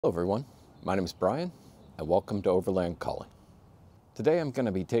Hello everyone, my name is Brian and welcome to Overland Calling. Today I'm going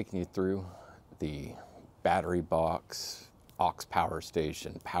to be taking you through the battery box, aux power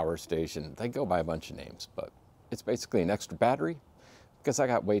station, they go by a bunch of names, but it's basically an extra battery because I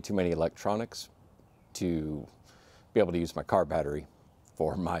got way too many electronics to be able to use my car battery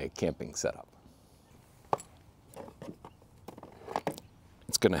for my camping setup.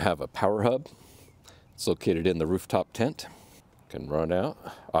 It's going to have a power hub. It's located in the rooftop tent. Can run out.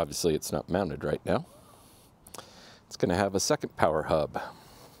 Obviously it's not mounted right now. It's going to have a second power hub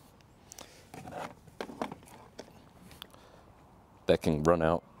that can run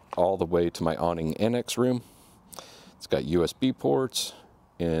out all the way to my awning annex room. It's got USB ports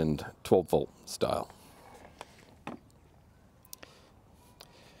and 12-volt style.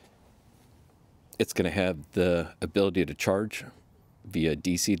 It's going to have the ability to charge via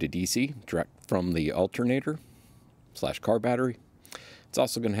DC to DC direct from the alternator / car battery. It's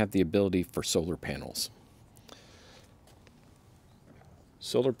also going to have the ability for solar panels.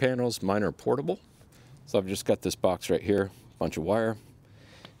 Solar panels, mine are portable. So I've just got this box right here, bunch of wire,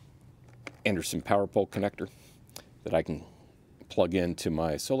 Anderson power pole connector that I can plug into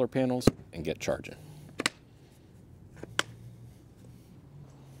my solar panels and get charging.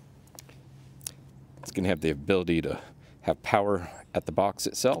 It's going to have the ability to have power at the box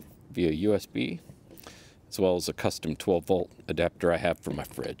itself via USB, as well as a custom 12-volt adapter I have for my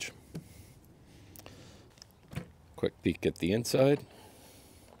fridge. Quick peek at the inside.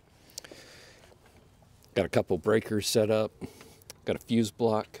 Got a couple breakers set up. Got a fuse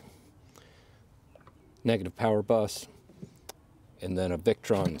block, negative power bus, and then a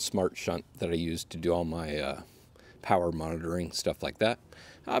Victron smart shunt that I use to do all my power monitoring, stuff like that.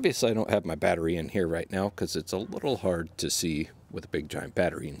 Obviously I don't have my battery in here right now because it's a little hard to see with a big giant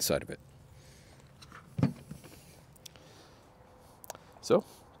battery inside of it. So,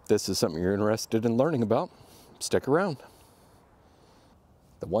 if this is something you're interested in learning about, stick around.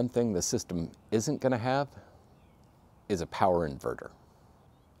 The one thing the system isn't going to have is a power inverter.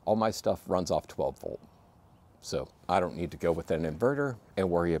 All my stuff runs off 12 volt. So I don't need to go with an inverter and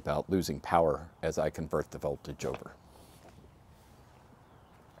worry about losing power as I convert the voltage over.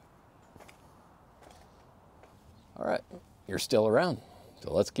 All right, you're still around,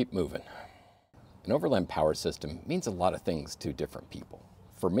 so let's keep moving. An Overland power system means a lot of things to different people.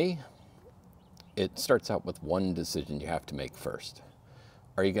 For me, it starts out with one decision you have to make first.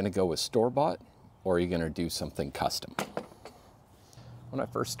 Are you going to go with store-bought, or are you going to do something custom? When I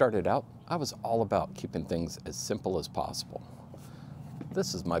first started out, I was all about keeping things as simple as possible.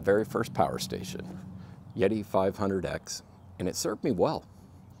 This is my very first power station, Yeti 500X, and it served me well.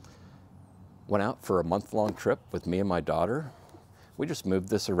 Went out for a month-long trip with me and my daughter. We just moved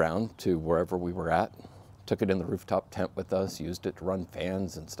this around to wherever we were at, took it in the rooftop tent with us, used it to run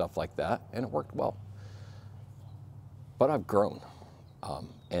fans and stuff like that, and it worked well. But I've grown,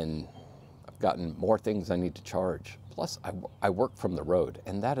 and I've gotten more things I need to charge. Plus, I work from the road,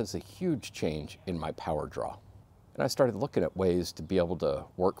 and that is a huge change in my power draw. And I started looking at ways to be able to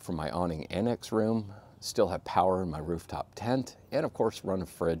work from my awning annex room, still have power in my rooftop tent, and of course run a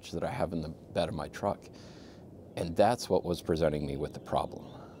fridge that I have in the bed of my truck. And that's what was presenting me with the problem.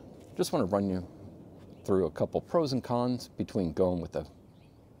 Just want to run you through a couple pros and cons between going with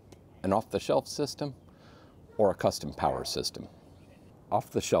an off-the-shelf system or a custom power system.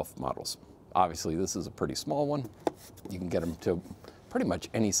 Off-the-shelf models. Obviously, this is a pretty small one. You can get them to pretty much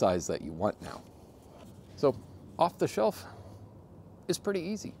any size that you want now. So off-the-shelf is pretty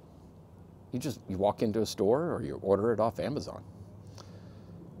easy. You walk into a store or you order it off Amazon.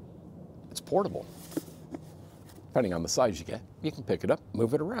 It's portable. Depending on the size you get, you can pick it up,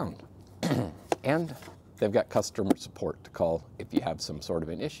 move it around. And they've got customer support to call if you have some sort of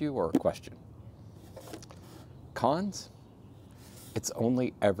an issue or a question. Cons, it's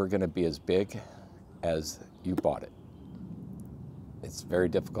only ever going to be as big as you bought it. It's very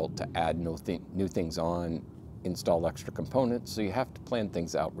difficult to add new things on, install extra components, so you have to plan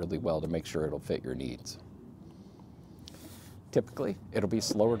things out really well to make sure it'll fit your needs. Typically, it'll be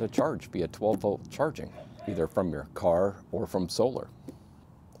slower to charge via 12-volt charging, either from your car or from solar.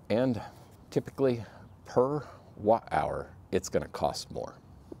 And typically, per watt hour, it's going to cost more.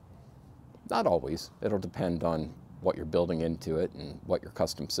 Not always. It'll depend on what you're building into it and what your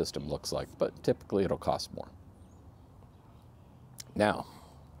custom system looks like, but typically it'll cost more. Now,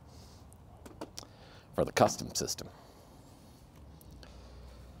 for the custom system,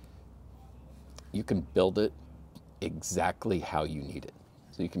 you can build it exactly how you need it.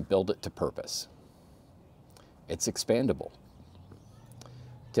 So you can build it to purpose. It's expandable.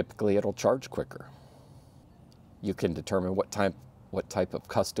 Typically, it'll charge quicker. You can determine what type what type of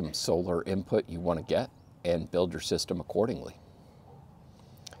custom solar input you want to get and build your system accordingly.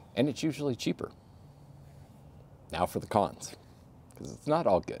 And it's usually cheaper. Now for the cons, because it's not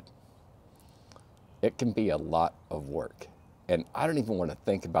all good. It can be a lot of work. And I don't even want to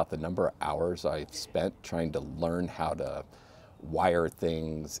think about the number of hours I've spent trying to learn how to wire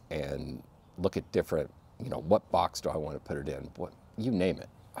things and look at different, what box do I want to put it in? What, you name it.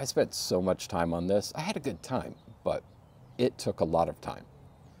 I spent so much time on this. I had a good time, but it took a lot of time.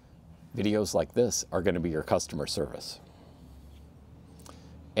 Videos like this are going to be your customer service.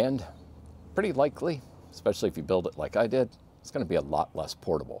 And pretty likely, especially if you build it like I did, it's going to be a lot less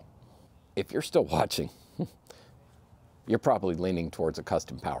portable. If you're still watching, you're probably leaning towards a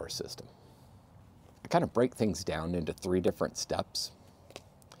custom power system. I kind of break things down into 3 different steps.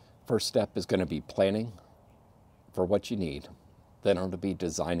 First step is going to be planning for what you need. Then it'll be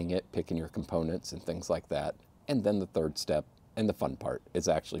designing it, picking your components and things like that. And then the third step, and the fun part, is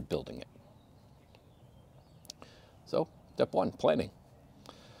actually building it. So, step 1, planning.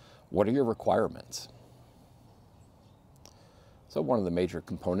 What are your requirements? So one of the major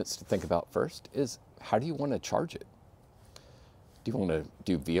components to think about first is, how do you want to charge it? Do you want to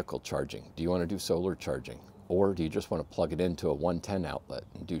do vehicle charging? Do you want to do solar charging? Or do you just want to plug it into a 110 outlet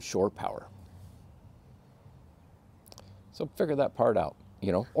and do shore power? So figure that part out,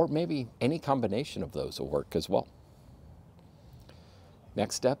 or maybe any combination of those will work as well.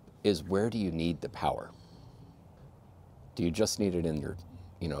 Next step is, where do you need the power? Do you just need it in your,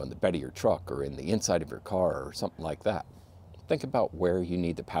 in the bed of your truck or in the inside of your car or something like that? Think about where you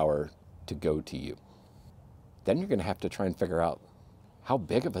need the power to go to you. Then you're going to have to try and figure out, how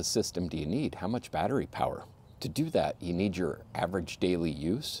big of a system do you need? How much battery power? To do that, you need your average daily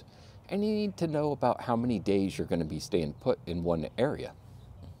use, and you need to know about how many days you're going to be staying put in one area.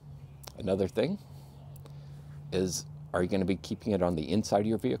 Another thing is, are you going to be keeping it on the inside of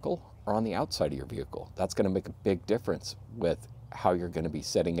your vehicle or on the outside of your vehicle? That's going to make a big difference with how you're going to be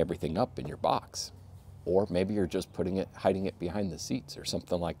setting everything up in your box. Or maybe you're just hiding it behind the seats or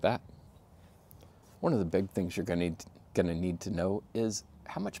something like that. One of the big things you're going to need to know is,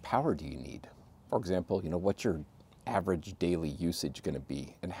 how much power do you need? For example, what's your average daily usage going to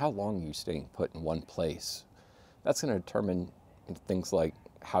be, and how long are you staying put in one place? That's going to determine things like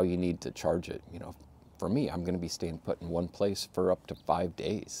how you need to charge it. For me, I'm going to be staying put in one place for up to 5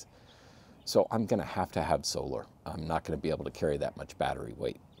 days. So I'm going to have solar. I'm not going to be able to carry that much battery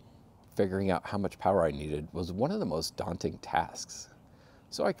weight. Figuring out how much power I needed was one of the most daunting tasks.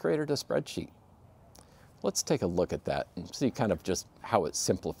 So I created a spreadsheet. Let's take a look at that and see kind of just how it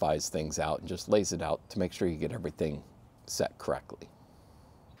simplifies things out and just lays it out to make sure you get everything set correctly.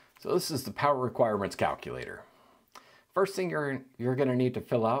 So this is the power requirements calculator. First thing you're going to need to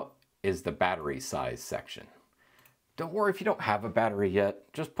fill out is the battery size section. Don't worry if you don't have a battery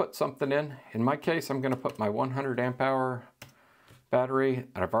yet, just put something in. In my case, I'm going to put my 100 amp hour battery,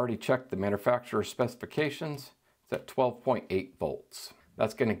 and I've already checked the manufacturer's specifications. It's at 12.8 volts.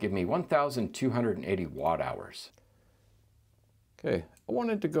 That's going to give me 1,280 watt hours. Okay, I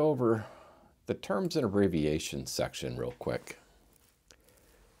wanted to go over the terms and abbreviations section real quick.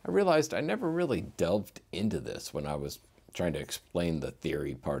 I realized I never really delved into this when I was trying to explain the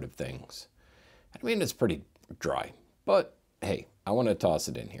theory part of things. I mean, it's pretty dry, but hey, I want to toss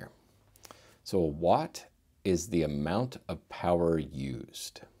it in here. So a watt is the amount of power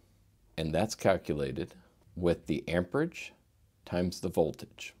used, and that's calculated with the amperage times the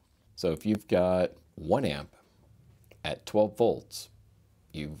voltage. So if you've got 1 amp at 12 volts,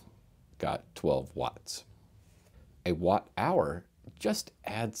 you've got 12 watts. A watt hour just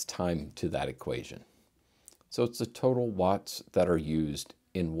adds time to that equation. So it's the total watts that are used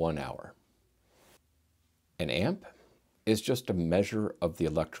in 1 hour. An amp is just a measure of the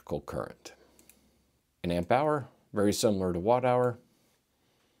electrical current. An amp hour, very similar to watt hour.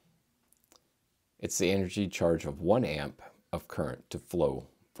 It's the energy charge of 1 amp of current to flow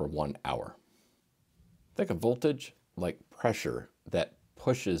for 1 hour. Think of voltage like pressure that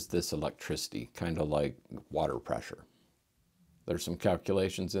pushes this electricity, kind of like water pressure. There's some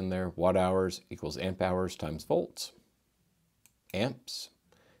calculations in there. Watt hours equals amp hours times volts. Amps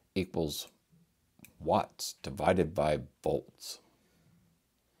equals watts divided by volts.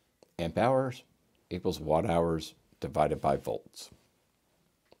 Amp hours equals watt hours divided by volts.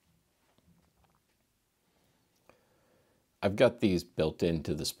 I've got these built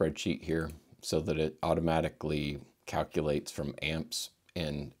into the spreadsheet here so that it automatically calculates from amps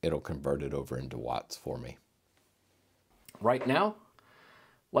and it'll convert it over into watts for me. Right now,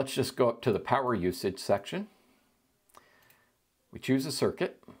 let's just go up to the power usage section. We choose a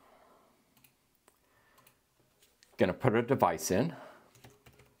circuit. Gonna put a device in,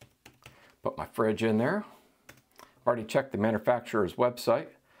 put my fridge in there. Already checked the manufacturer's website,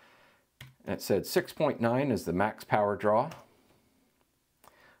 and it said 6.9 is the max power draw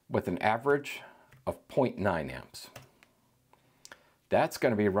with an average of 0.9 amps. That's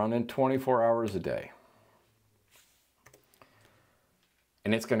going to be running 24 hours a day.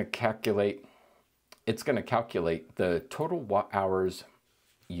 And it's going to calculate the total watt hours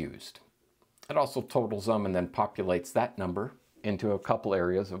used. It also totals them and then populates that number into a couple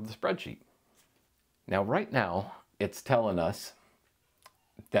areas of the spreadsheet. Now, right now, it's telling us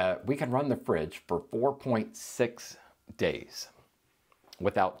that we can run the fridge for 4.6 days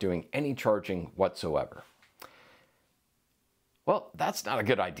without doing any charging whatsoever. Well, that's not a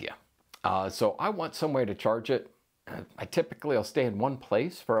good idea. So I want some way to charge it. I typically will stay in one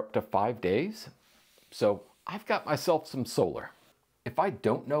place for up to 5 days. So I've got myself some solar. If I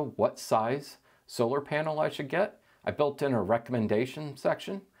don't know what size solar panel I should get, I built in a recommendation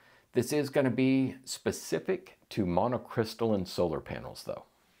section. This is going to be specific to monocrystalline solar panels though.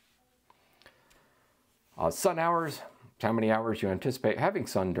 Sun hours, how many hours you anticipate having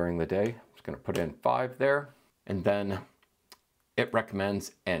sun during the day. I'm just going to put in 5 there. And then it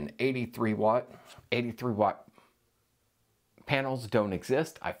recommends an 83 watt. 83 watt panels don't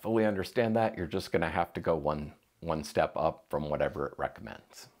exist. I fully understand that. You're just going to have to go one step up from whatever it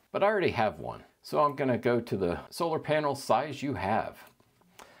recommends. But I already have one. So I'm going to go to the solar panel size you have.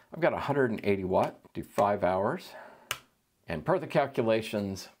 I've got 180 watt, do 5 hours. And per the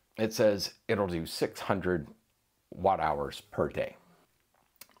calculations, it says it'll do 600 watt hours per day.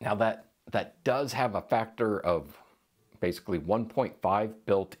 Now that does have a factor of basically 1.5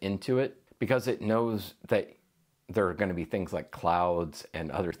 built into it because it knows that there are going to be things like clouds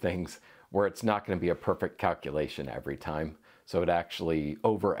and other things where it's not going to be a perfect calculation every time. So it actually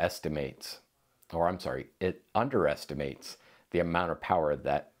overestimates, or I'm sorry, it underestimates the amount of power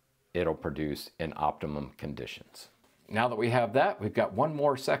that it'll produce in optimum conditions. Now that we have that, we've got one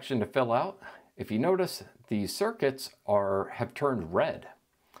more section to fill out. If you notice, these circuits have turned red.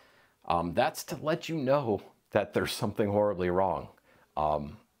 That's to let you know that there's something horribly wrong.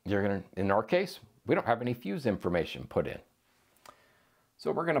 In our case, we don't have any fuse information put in.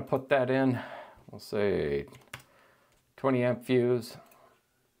 So we're gonna put that in, we'll say 20 amp fuse,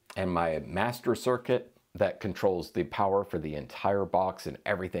 and my master circuit that controls the power for the entire box and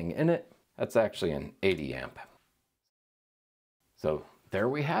everything in it, that's actually an 80 amp. So there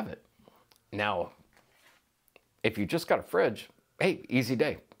we have it. Now, if you just got a fridge, hey, easy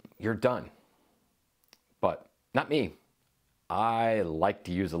day, you're done. But not me. I like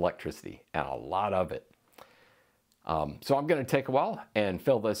to use electricity and a lot of it. So I'm going to take a while and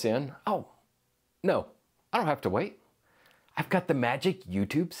fill this in. Oh, no, I don't have to wait. I've got the magic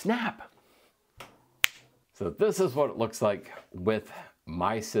YouTube snap. So this is what it looks like with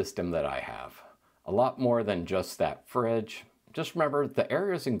my system that I have. A lot more than just that fridge. Just remember, the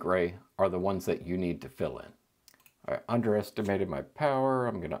areas in gray are the ones that you need to fill in. I underestimated my power.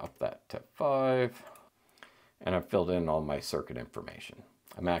 I'm going to up that to 5. And I've filled in all my circuit information.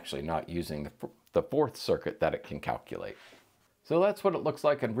 I'm actually not using the 4th circuit that it can calculate. So that's what it looks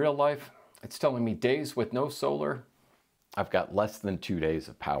like in real life. It's telling me days with no solar. I've got less than 2 days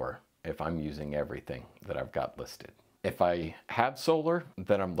of power if I'm using everything that I've got listed. If I have solar,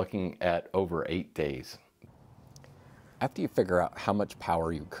 then I'm looking at over 8 days. After you figure out how much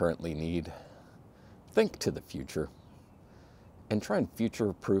power you currently need, think to the future and try and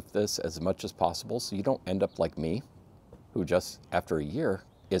future-proof this as much as possible so you don't end up like me, who just after a year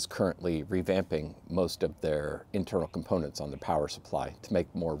is currently revamping most of their internal components on the power supply to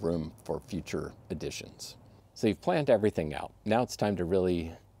make more room for future additions. So you've planned everything out. Now it's time to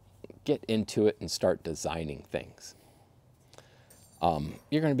really get into it and start designing things.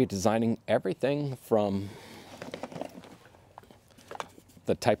 You're going to be designing everything from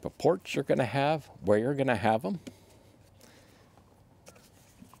the type of ports you're going to have, where you're going to have them,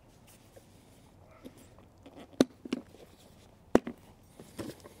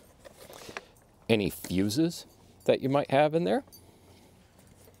 any fuses that you might have in there,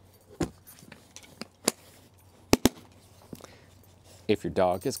 if your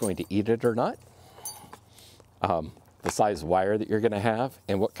dog is going to eat it or not, the size wire that you're going to have,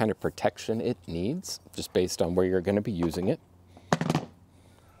 and what kind of protection it needs, just based on where you're going to be using it.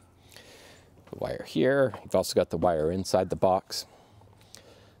 The wire here, you've also got the wire inside the box.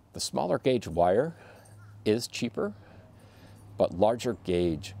 The smaller gauge wire is cheaper, but larger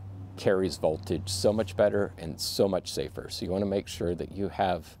gauge carries voltage so much better and so much safer. So you want to make sure that you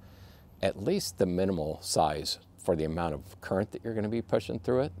have at least the minimal size for the amount of current that you're going to be pushing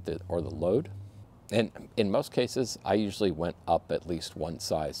through it, or the load. And in most cases, I usually went up at least one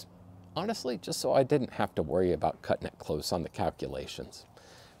size. Honestly, just so I didn't have to worry about cutting it close on the calculations.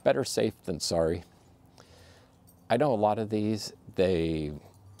 Better safe than sorry. I know a lot of these, they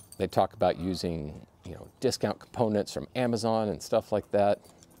talk about using, discount components from Amazon and stuff like that.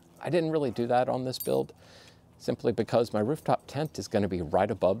 I didn't really do that on this build, simply because my rooftop tent is going to be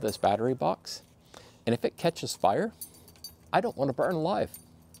right above this battery box. And if it catches fire, I don't want to burn alive.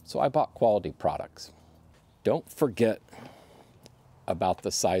 So I bought quality products. Don't forget about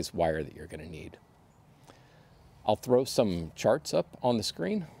the size wire that you're going to need. I'll throw some charts up on the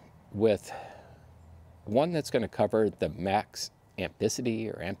screen with one that's going to cover the max ampacity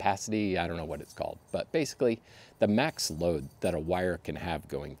or ampacity, I don't know what it's called, but basically the max load that a wire can have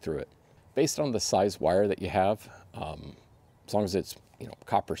going through it. Based on the size wire that you have, as long as it's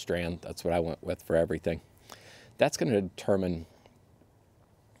copper strand, that's what I went with for everything. That's going to determine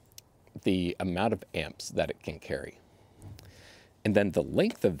the amount of amps that it can carry. And then the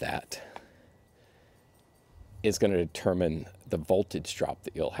length of that is going to determine the voltage drop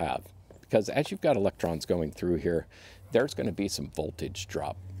that you'll have. Because as you've got electrons going through here, there's going to be some voltage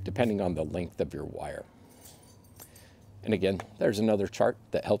drop depending on the length of your wire. And again, there's another chart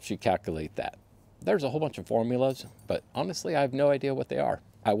that helps you calculate that. There's a whole bunch of formulas, but honestly, I have no idea what they are.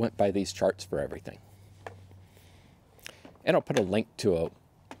 I went by these charts for everything. And I'll put a link to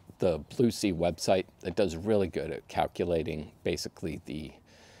the Blue Sea website that does really good at calculating basically the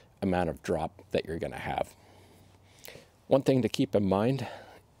amount of drop that you're going to have. One thing to keep in mind,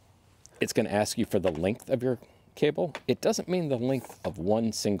 it's going to ask you for the length of your cable. It doesn't mean the length of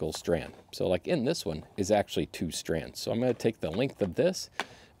one single strand. So like in this one is actually 2 strands. So I'm going to take the length of this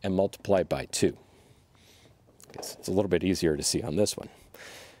and multiply by 2. It's a little bit easier to see on this one.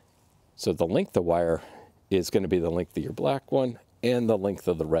 So the length of wire is going to be the length of your black one and the length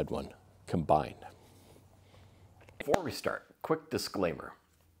of the red one combined. Before we start, quick disclaimer.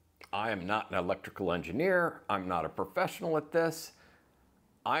 I am not an electrical engineer. I'm not a professional at this.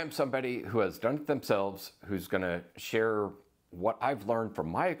 I am somebody who has done it themselves, who's going to share what I've learned from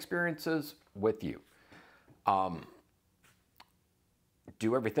my experiences with you.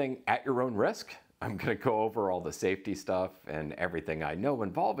 Do everything at your own risk. I'm going to go over all the safety stuff and everything I know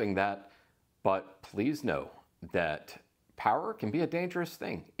involving that, but please know that power can be a dangerous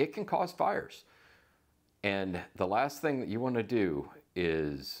thing. It can cause fires. And the last thing that you want to do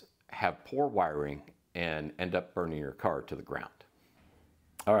is have poor wiring and end up burning your car to the ground.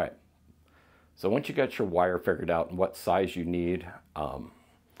 All right, so once you got your wire figured out and what size you need,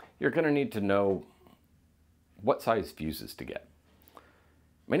 you're going to need to know what size fuses to get.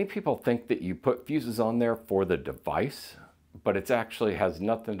 Many people think that you put fuses on there for the device, but it actually has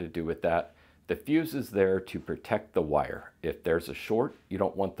nothing to do with that. The fuse is there to protect the wire. If there's a short, you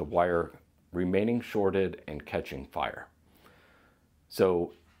don't want the wire remaining shorted and catching fire.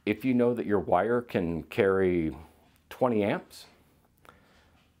 So if you know that your wire can carry 20 amps,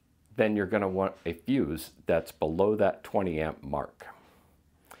 then you're going to want a fuse that's below that 20 amp mark.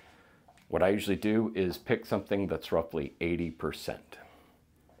 What I usually do is pick something that's roughly 80%.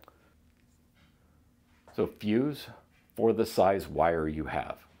 So fuse for the size wire you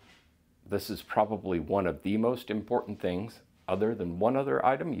have. This is probably one of the most important things, other than one other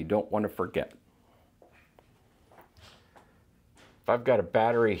item you don't want to forget. If I've got a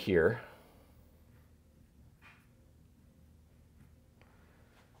battery here,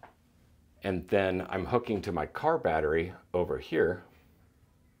 and then I'm hooking to my car battery over here,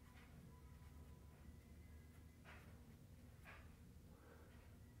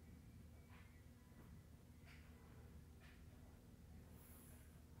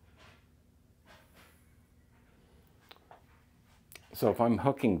 so if I'm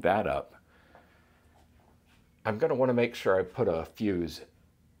hooking that up, I'm going to want to make sure I put a fuse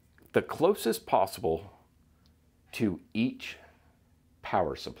the closest possible to each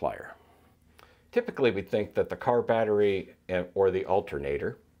power supplier. Typically, we think that the car battery or the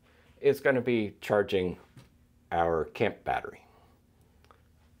alternator is going to be charging our camp battery.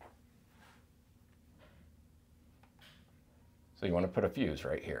 So you want to put a fuse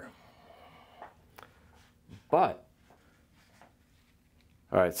right here. But,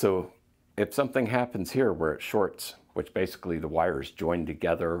 all right, so if something happens here where it shorts, which basically the wires join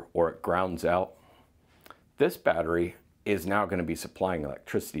together or it grounds out, this battery is now going to be supplying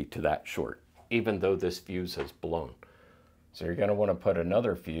electricity to that short, even though this fuse has blown. So you're going to want to put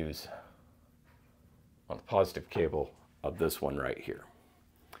another fuse on the positive cable of this one right here.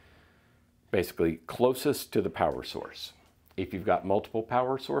 Basically closest to the power source. If you've got multiple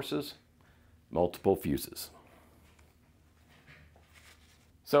power sources, multiple fuses.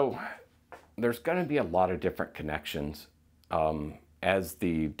 So there's going to be a lot of different connections as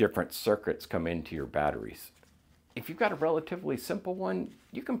the different circuits come into your batteries. If you've got a relatively simple one,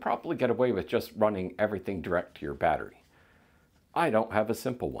 you can probably get away with just running everything direct to your battery. I don't have a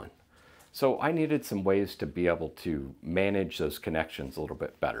simple one. So I needed some ways to be able to manage those connections a little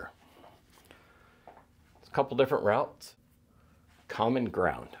bit better. There's a couple different routes. Common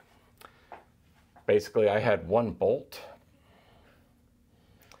ground. Basically, I had one bolt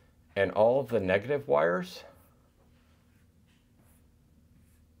and all of the negative wires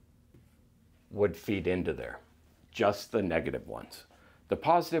would feed into there. Just the negative ones. The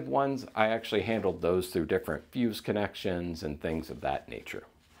positive ones, I actually handled those through different fuse connections and things of that nature.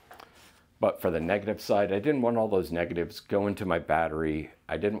 But for the negative side, I didn't want all those negatives going to my battery.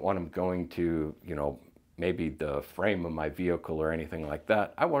 I didn't want them going to, you know, maybe the frame of my vehicle or anything like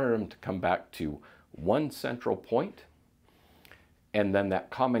that. I wanted them to come back to one central point, and then that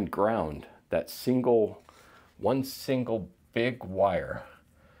common ground, that one single big wire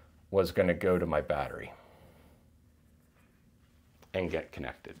was going to go to my battery and get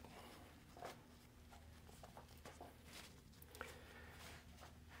connected.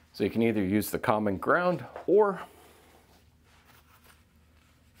 So you can either use the common ground, or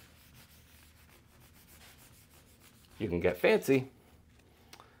you can get fancy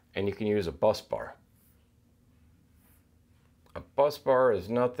and you can use a bus bar. A bus bar is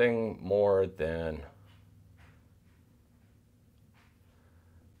nothing more than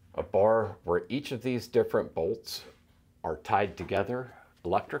a bar where each of these different bolts are tied together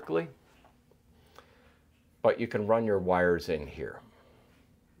electrically, but you can run your wires in here.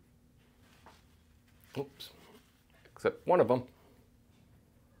 Oops, except one of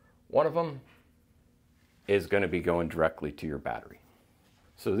them is going to be going directly to your battery.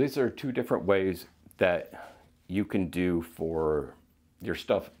 So these are two different ways that you can do for your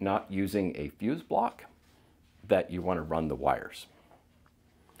stuff not using a fuse block that you want to run the wires.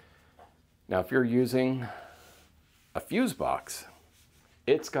 Now, if you're using a fuse box,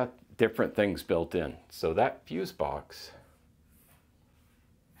 it's got different things built in. So that fuse box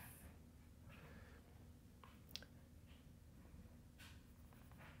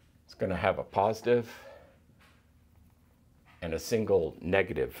is going to have a positive and a single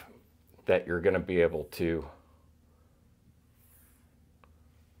negative that you're going to be able to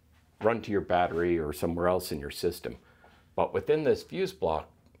run to your battery or somewhere else in your system. But within this fuse block,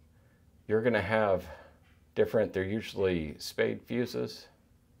 you're going to have different, they're usually spade fuses.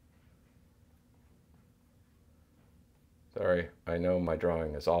 Sorry, I know my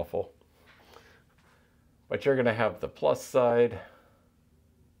drawing is awful. But you're going to have the plus side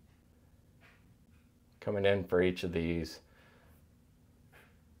coming in for each of these.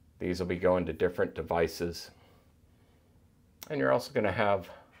 These will be going to different devices. And you're also going to have,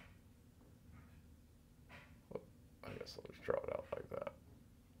 I guess I'll just draw it out like that,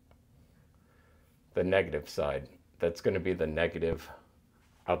 the negative side. That's going to be the negative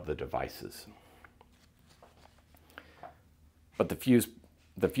of the devices. But the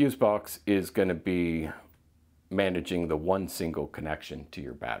fuse box is going to be managing the one single connection to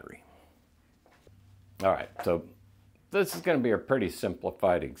your battery. All right, so this is going to be a pretty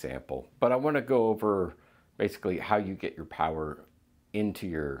simplified example, but I want to go over basically how you get your power into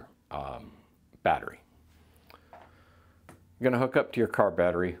your battery. You're going to hook up to your car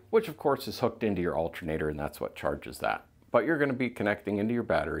battery, which of course is hooked into your alternator, and that's what charges that. But you're going to be connecting into your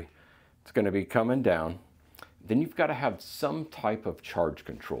battery. It's going to be coming down. Then you've got to have some type of charge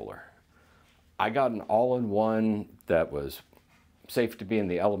controller. I got an all-in-one that was safe to be in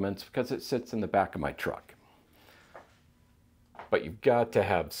the elements because it sits in the back of my truck. But you've got to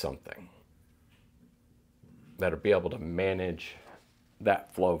have something that'll be able to manage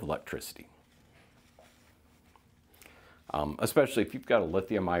that flow of electricity. Especially if you've got a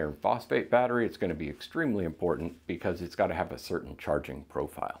lithium iron phosphate battery, it's going to be extremely important because it's got to have a certain charging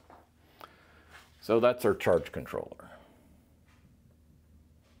profile. So that's our charge controller.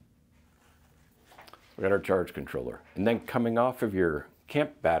 We got our charge controller. And then coming off of your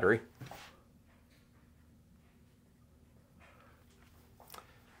camp battery,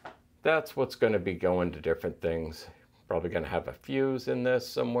 that's what's going to be going to different things. Probably going to have a fuse in this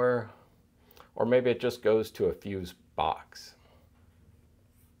somewhere, or maybe it just goes to a fuse box.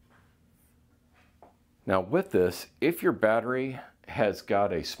 Now with this, if your battery has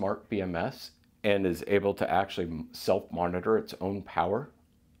got a smart BMS and is able to actually self-monitor its own power,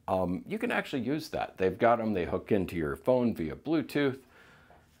 you can actually use that. They've got them, they hook into your phone via Bluetooth.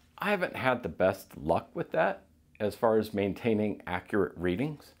 I haven't had the best luck with that as far as maintaining accurate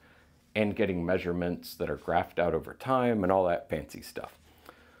readings and getting measurements that are graphed out over time and all that fancy stuff.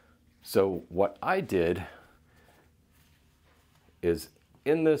 So what I did is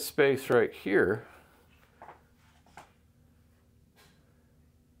in this space right here,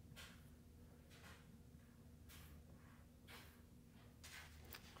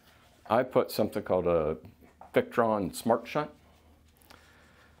 I put something called a Victron Smart Shunt.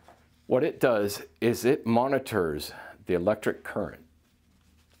 What it does is it monitors the electric current,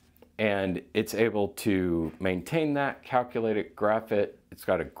 and it's able to maintain that, calculate it, graph it. It's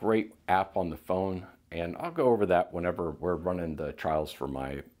got a great app on the phone, and I'll go over that whenever we're running the trials for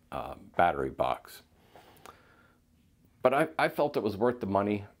my battery box. But I felt it was worth the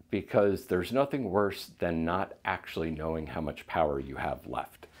money because there's nothing worse than not actually knowing how much power you have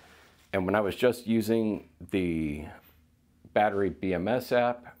left. And when I was just using the battery BMS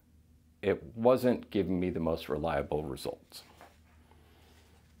app, it wasn't giving me the most reliable results.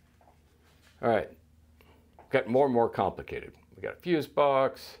 All right, got more and more complicated. We got a fuse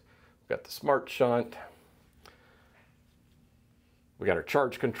box, we got the smart shunt, we got our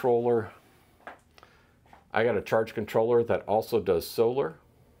charge controller. I got a charge controller that also does solar.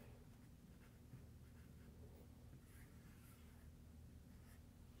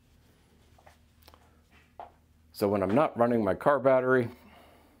 So when I'm not running my car battery,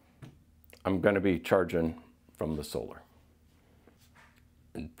 I'm going to be charging from the solar.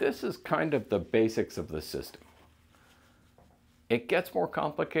 And this is kind of the basics of the system. It gets more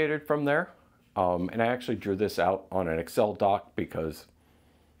complicated from there. And I actually drew this out on an Excel doc because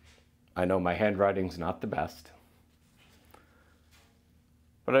I know my handwriting's not the best.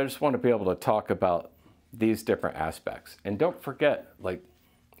 But I just want to be able to talk about these different aspects. And don't forget, like,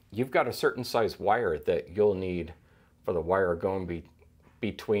 you've got a certain size wire that you'll need for the wire going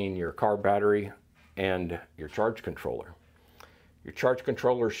between your car battery and your charge controller. Your charge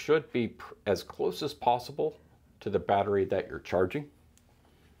controller should be as close as possible to the battery that you're charging.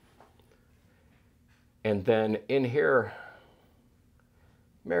 And then in here,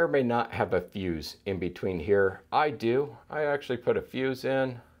 may or may not have a fuse in between here. I do. I actually put a fuse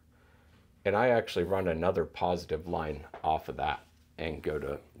in, and I actually run another positive line off of that and go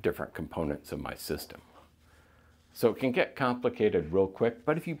to different components of my system. So it can get complicated real quick,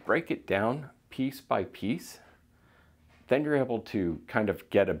 but if you break it down piece by piece, then you're able to kind of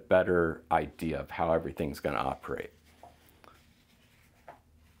get a better idea of how everything's going to operate.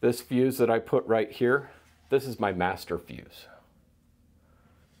 This fuse that I put right here, this is my master fuse.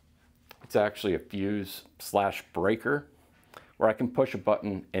 It's actually a fuse slash breaker where I can push a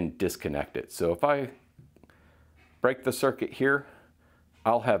button and disconnect it. So if I break the circuit here,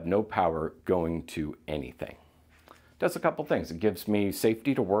 I'll have no power going to anything. It does a couple things. It gives me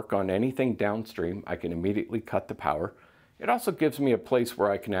safety to work on anything downstream. I can immediately cut the power. It also gives me a place where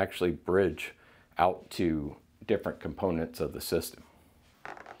I can actually bridge out to different components of the system.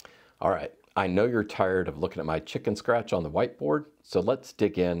 All right, I know you're tired of looking at my chicken scratch on the whiteboard, so let's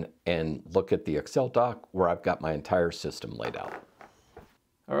dig in and look at the Excel doc where I've got my entire system laid out.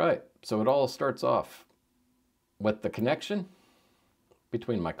 All right, so it all starts off with the connection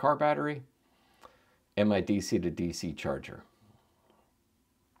between my car battery and my DC to DC charger.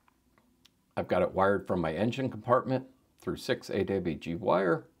 I've got it wired from my engine compartment through 6 AWG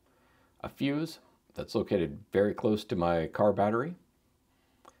wire, a fuse that's located very close to my car battery,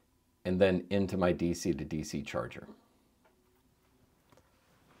 and then into my DC to DC charger.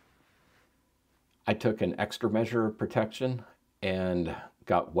 I took an extra measure of protection and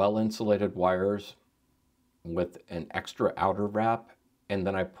got well-insulated wires with an extra outer wrap, and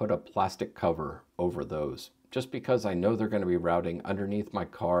then I put a plastic cover over those, just because I know they're going to be routing underneath my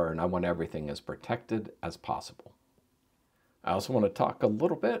car and I want everything as protected as possible. I also want to talk a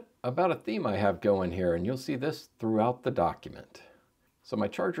little bit about a theme I have going here, and you'll see this throughout the document. So my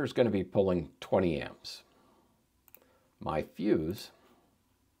charger is going to be pulling 20 amps. My fuse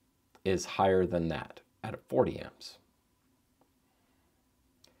is higher than that at 40 amps.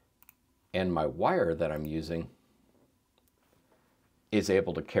 And my wire that I'm using is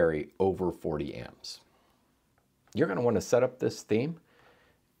able to carry over 40 amps. You're going to want to set up this theme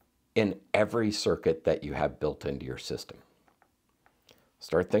in every circuit that you have built into your system.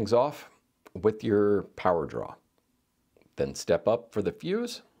 Start things off with your power draw. Then step up for the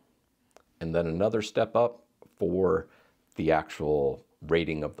fuse, and then another step up for the actual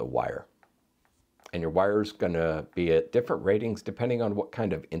rating of the wire. And your wire is going to be at different ratings depending on what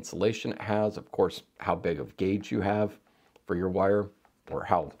kind of insulation it has, of course, how big of gauge you have for your wire, or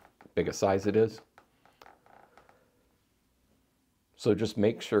how big a size it is. So just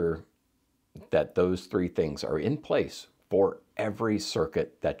make sure that those three things are in place for every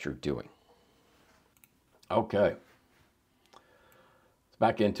circuit that you're doing. Okay.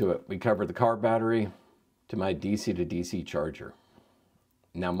 Back into it. We covered the car battery to my DC to DC charger.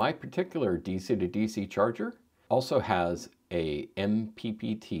 Now my particular DC to DC charger also has a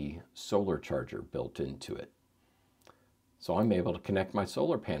MPPT solar charger built into it. So I'm able to connect my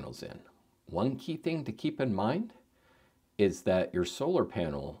solar panels in. One key thing to keep in mind is that your solar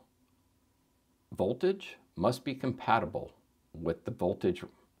panel voltage must be compatible with the voltage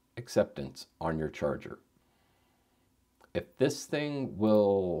acceptance on your charger. If this thing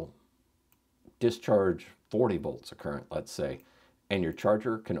will discharge 40 volts of current, let's say, and your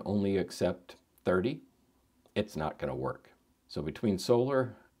charger can only accept 30, it's not going to work. So between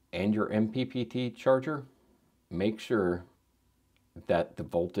solar and your MPPT charger, make sure that the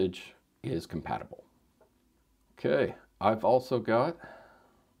voltage is compatible. Okay, I've also got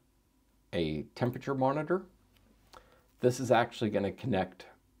a temperature monitor. This is actually going to connect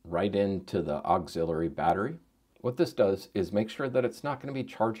right into the auxiliary battery. What this does is make sure that it's not going to be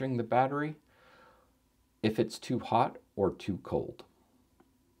charging the battery if it's too hot or too cold.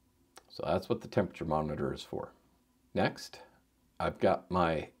 So that's what the temperature monitor is for. Next, I've got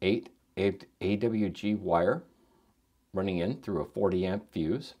my 8 AWG wire running in through a 40 amp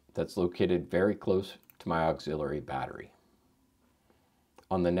fuse that's located very close to my auxiliary battery.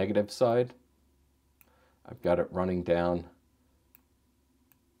 On the negative side, I've got it running down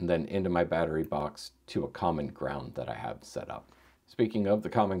and then into my battery box to a common ground that I have set up. Speaking of the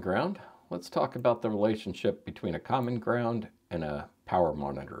common ground, let's talk about the relationship between a common ground and a power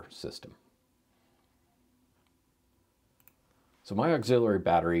monitor system. So my auxiliary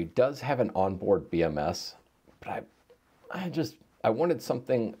battery does have an onboard BMS, but I wanted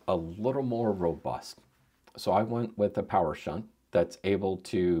something a little more robust. So I went with a power shunt that's able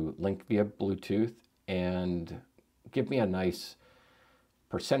to link via Bluetooth and give me a nice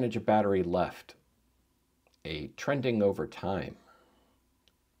percentage of battery left, a trending over time,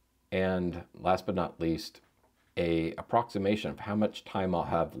 and last but not least, an approximation of how much time I'll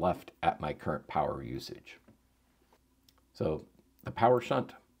have left at my current power usage. So the power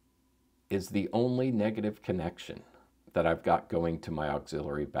shunt is the only negative connection that I've got going to my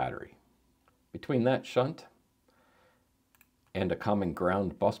auxiliary battery. Between that shunt and a common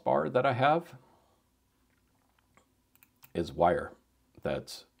ground bus bar that I have is wire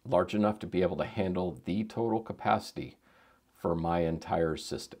that's large enough to be able to handle the total capacity for my entire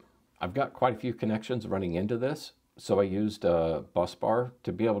system. I've got quite a few connections running into this, so I used a bus bar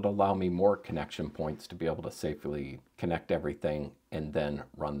to be able to allow me more connection points to be able to safely connect everything and then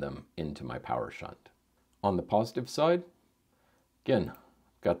run them into my power shunt. On the positive side, again,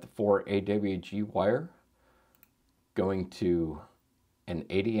 got the 4 AWG wire going to an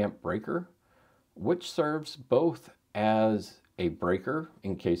 80 amp breaker, which serves both as a breaker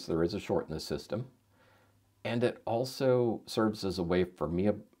in case there is a short in the system, and it also serves as a way for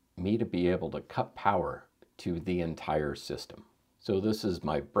me to be able to cut power to the entire system. So this is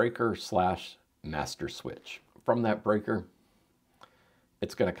my breaker slash master switch. From that breaker,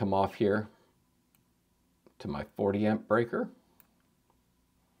 it's going to come off here to my 40 amp breaker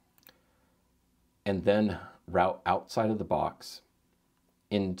and then route outside of the box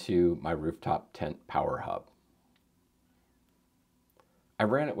into my rooftop tent power hub. I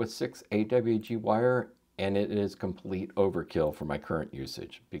ran it with 6 AWG wire and it is complete overkill for my current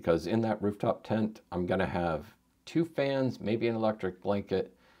usage because in that rooftop tent I'm going to have 2 fans, maybe an electric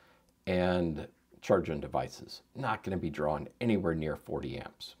blanket, and charging devices. Not going to be drawing anywhere near 40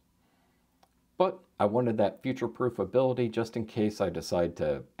 amps. But I wanted that future-proof ability just in case I decide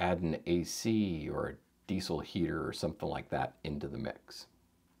to add an AC or a diesel heater or something like that into the mix.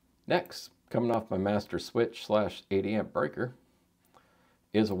 Next, coming off my master switch slash 80 amp breaker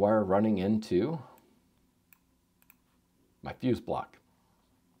is a wire running into my fuse block.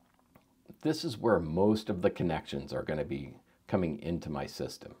 This is where most of the connections are going to be coming into my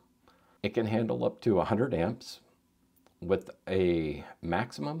system. It can handle up to 100 amps with a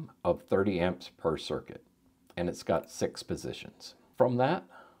maximum of 30 amps per circuit, and it's got 6 positions. From that,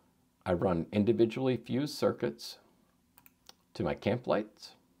 I run individually fused circuits to my camp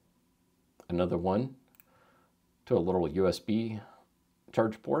lights, another one to a little USB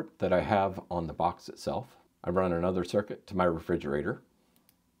charge port that I have on the box itself. I run another circuit to my refrigerator,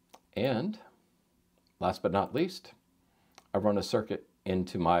 and last but not least, I run a circuit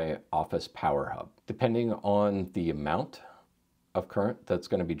into my office power hub. Depending on the amount of current that's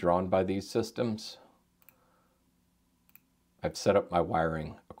going to be drawn by these systems, I've set up my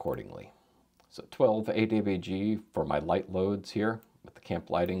wiring accordingly. So 12 AWG for my light loads here with the camp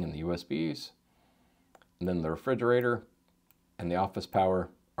lighting and the USBs, and then the refrigerator and the office power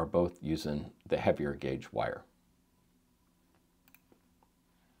are both using the heavier gauge wire.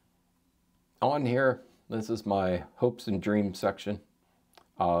 On here, this is my hopes and dreams section.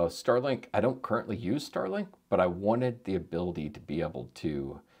 Starlink, I don't currently use Starlink, but I wanted the ability to be able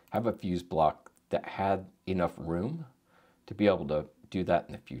to have a fuse block that had enough room to be able to do that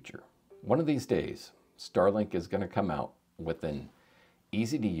in the future. One of these days, Starlink is going to come out with an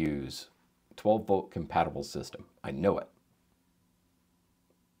easy to use 12-volt compatible system. I know it.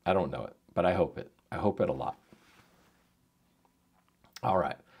 I don't know it, but I hope it. I hope it a lot. All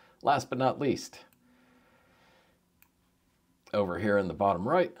right, last but not least, over here in the bottom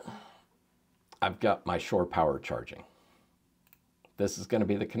right, I've got my shore power charging. This is going to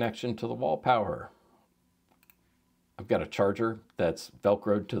be the connection to the wall power. I've got a charger that's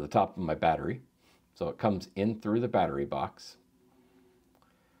Velcroed to the top of my battery, so it comes in through the battery box.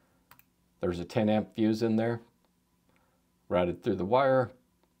 There's a 10 amp fuse in there, routed through the wire,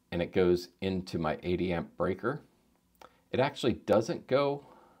 and it goes into my 80 amp breaker. It actually doesn't go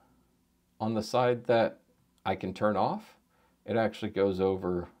on the side that I can turn off. It actually goes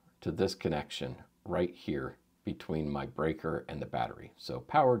over to this connection right here between my breaker and the battery. So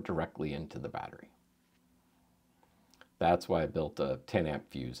power directly into the battery. That's why I built a 10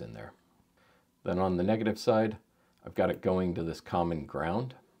 amp fuse in there. Then on the negative side, I've got it going to this common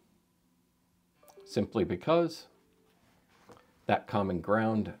ground, simply because that common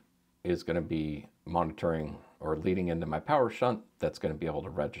ground is going to be monitoring or leading into my power shunt that's going to be able to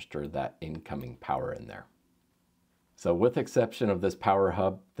register that incoming power in there. So with exception of this power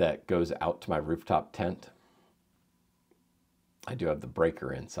hub that goes out to my rooftop tent, I do have the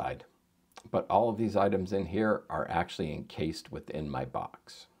breaker inside. But all of these items in here are actually encased within my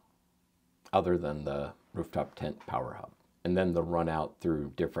box, other than the rooftop tent power hub. And then the run out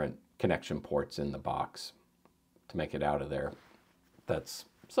through different connection ports in the box to make it out of there. That's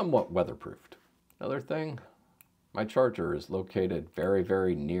somewhat weatherproofed. Another thing, my charger is located very,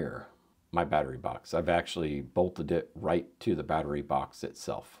 very near my battery box. I've actually bolted it right to the battery box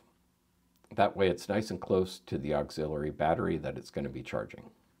itself. That way it's nice and close to the auxiliary battery that it's going to be charging.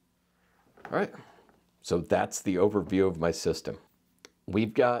 All right, so that's the overview of my system.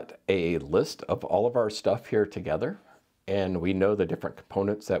 We've got a list of all of our stuff here together, and we know the different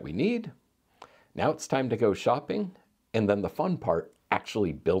components that we need. Now it's time to go shopping, and then the fun part,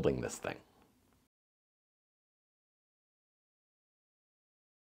 actually building this thing.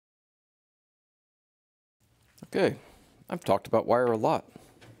 Okay, I've talked about wire a lot.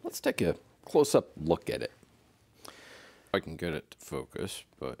 Let's take a close-up look at it. I can get it to focus,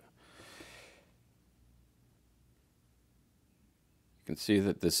 but you can see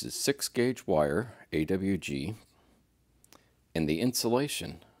that this is 6-gauge wire, AWG, and the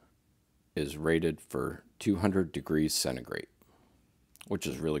insulation is rated for 200 degrees centigrade, which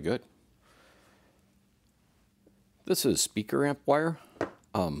is really good. This is speaker amp wire.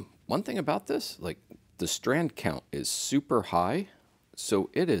 One thing about this, like, the strand count is super high, so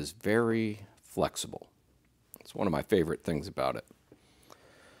it is very flexible. It's one of my favorite things about it.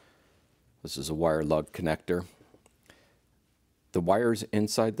 This is a wire lug connector. The wires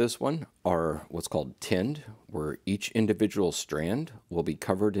inside this one are what's called tinned, where each individual strand will be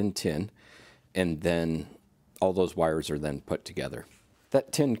covered in tin, and then all those wires are then put together.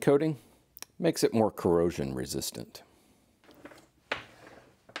 That tin coating makes it more corrosion resistant.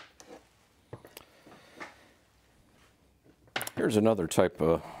 Here's another type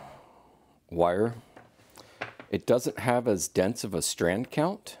of wire. It doesn't have as dense of a strand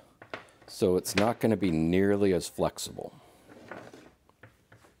count, so it's not going to be nearly as flexible.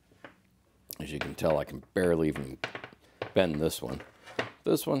 As you can tell, I can barely even bend this one.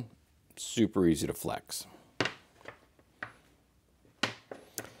 This one, super easy to flex.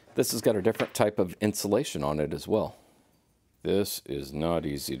 This has got a different type of insulation on it as well. This is not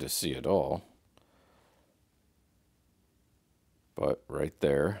easy to see at all. But right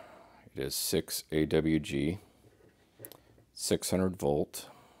there, it is 6 AWG, 600 volt.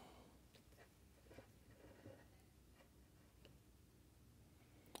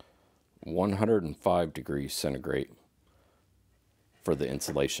 (105 degrees centigrade) for the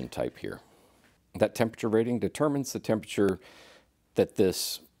insulation type here. That temperature rating determines the temperature that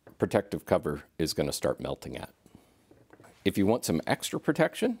this protective cover is going to start melting at. If you want some extra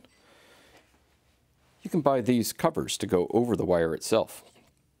protection, you can buy these covers to go over the wire itself.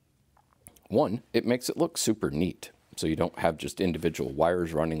 One, it makes it look super neat, so you don't have just individual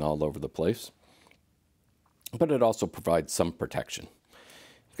wires running all over the place. But it also provides some protection.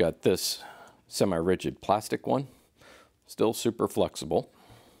 You've got this semi-rigid plastic one, still super flexible,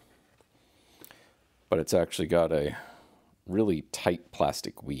 but it's actually got a really tight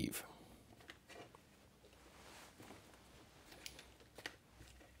plastic weave.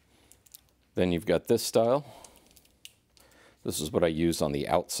 Then you've got this style. This is what I use on the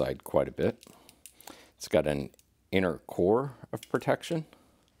outside quite a bit. It's got an inner core of protection,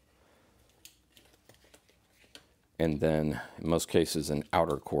 and then in most cases an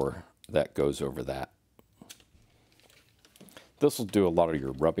outer core that goes over that. This will do a lot of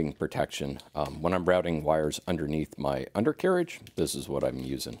your rubbing protection. When I'm routing wires underneath my undercarriage, this is what I'm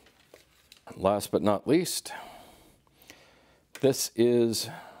using. Last but not least, this is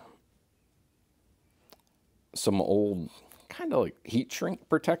some old kind of like heat shrink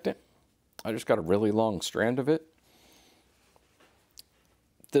protectant. I just got a really long strand of it.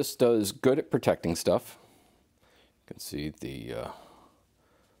 This does good at protecting stuff. You can see the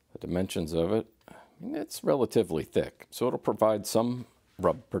dimensions of it. It's relatively thick, so it'll provide some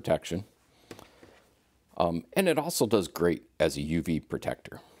rub protection. And it also does great as a UV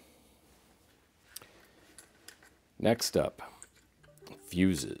protector. Next up,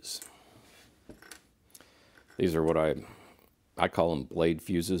 fuses. These are what I call them blade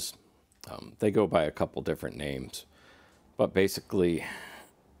fuses. They go by a couple different names, but basically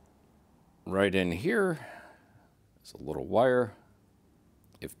right in here is a little wire.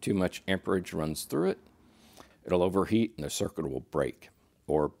 If too much amperage runs through it, it'll overheat and the circuit will break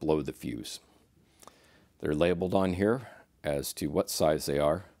or blow the fuse. They're labeled on here as to what size they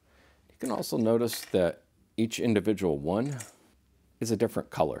are. You can also notice that each individual one is a different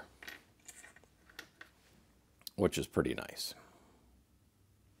color, which is pretty nice.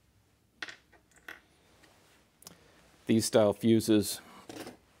 These style fuses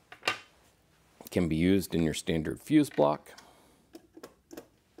can be used in your standard fuse block.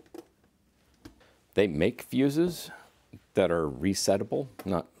 They make fuses that are resettable.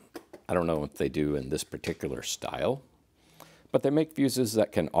 I don't know what they do in this particular style, but they make fuses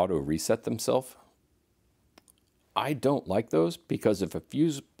that can auto reset themselves. I don't like those because if a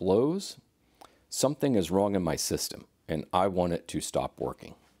fuse blows, something is wrong in my system and I want it to stop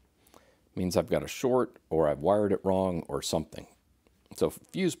working. It means I've got a short or I've wired it wrong or something. So if a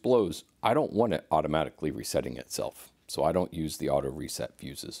fuse blows, I don't want it automatically resetting itself. So I don't use the auto reset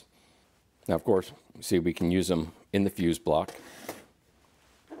fuses. Now, of course, you see we can use them in the fuse block.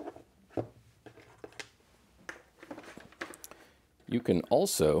 You can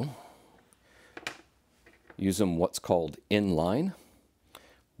also use them what's called inline,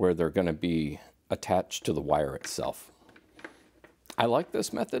 where they're going to be attached to the wire itself. I like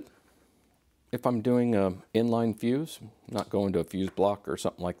this method if I'm doing an inline fuse, not going to a fuse block or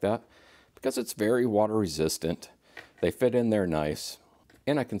something like that, because it's very water resistant. They fit in there nice,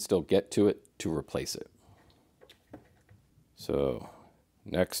 and I can still get to it to replace it. So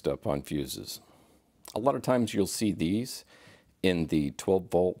next up on fuses. A lot of times you'll see these in the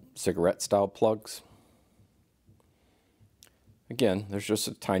 12-volt cigarette style plugs. Again, there's just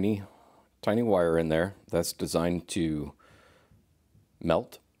a tiny wire in there that's designed to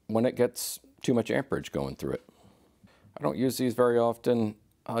melt when it gets too much amperage going through it. I don't use these very often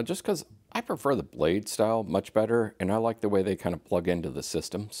just because I prefer the blade style much better, and I like the way they kind of plug into the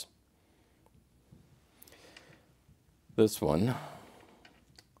systems. This one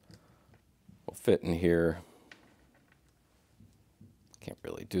will fit in here. Can't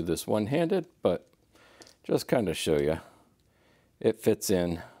really do this one-handed, but just kind of show you. It fits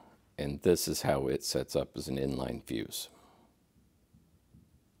in, and this is how it sets up as an inline fuse.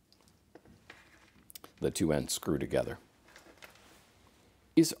 The two ends screw together.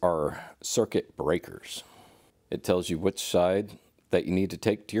 These are circuit breakers. It tells you which side that you need to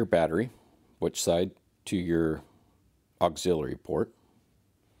take to your battery, which side to your auxiliary port.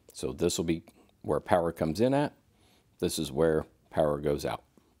 So this will be where power comes in at. This is where power goes out.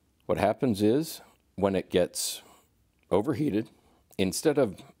 What happens is when it gets overheated, instead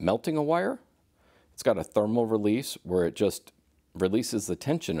of melting a wire, it's got a thermal release where it just releases the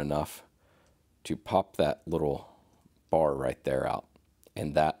tension enough to pop that little bar right there out,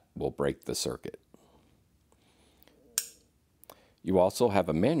 and that will break the circuit. You also have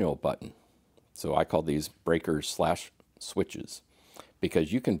a manual button. So I call these breakers / switches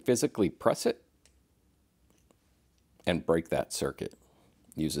because you can physically press it and break that circuit.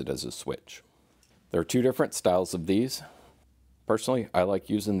 Use it as a switch. There are two different styles of these. Personally, I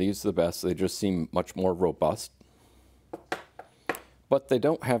like using these the best. They just seem much more robust, but they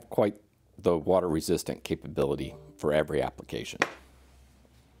don't have quite the water resistant capability for every application.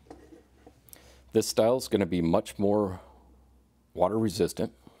 This style is going to be much more water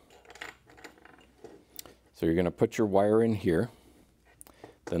resistant. So you're going to put your wire in here.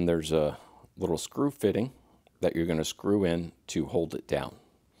 Then there's a little screw fitting that you're going to screw in to hold it down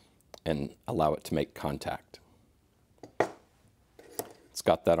and allow it to make contact. It's It's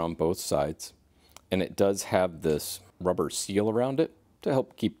got that on both sides. And it does have this rubber seal around it to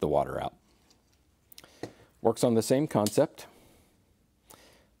help keep the water out. Works on the same concept.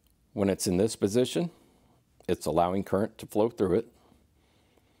 When it's in this position, it's allowing current to flow through it.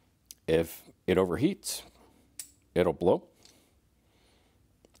 If it overheats, it'll blow,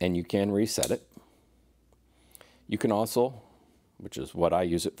 and you can reset it. You can also, which is what I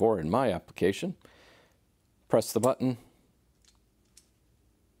use it for in my application, press the button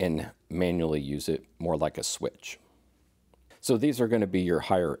and manually use it more like a switch. So these are going to be your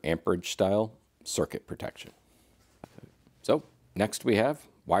higher amperage style circuit protection. So next we have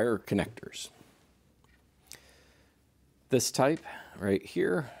wire connectors. This type right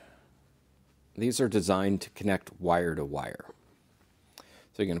here, these are designed to connect wire to wire.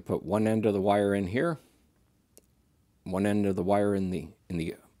 So you're going to put one end of the wire in here, one end of the wire in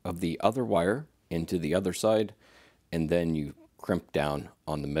the other wire into the other side, and then you crimp down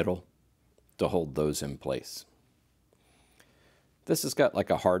on the middle to hold those in place. This has got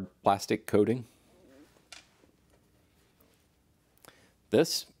like a hard plastic coating.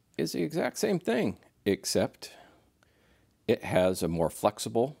 This is the exact same thing, except it has a more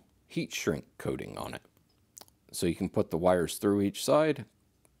flexible heat shrink coating on it. So you can put the wires through each side,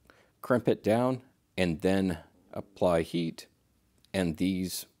 crimp it down, and then apply heat, and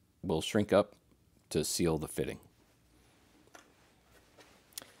these will shrink up to seal the fitting.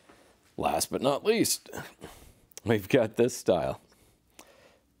 Last but not least, we've got this style.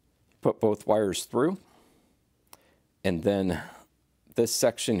 Put both wires through, and then this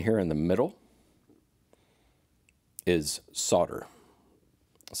section here in the middle is solder.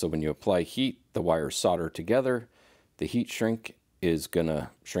 So when you apply heat, the wires solder together. The heat shrink is going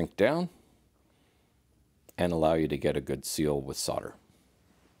to shrink down and allow you to get a good seal with solder.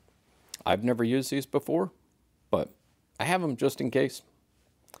 I've never used these before, but I have them just in case.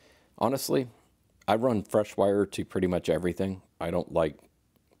 Honestly, I run fresh wire to pretty much everything. I don't like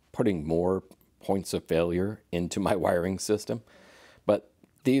putting more points of failure into my wiring system, but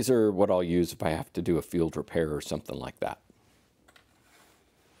these are what I'll use if I have to do a field repair or something like that.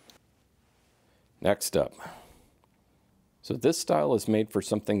 Next up, so this style is made for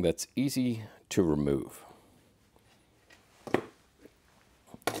something that's easy to remove.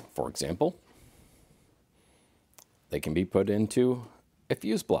 For example, they can be put into a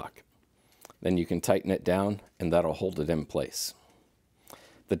fuse block. Then you can tighten it down and that'll hold it in place.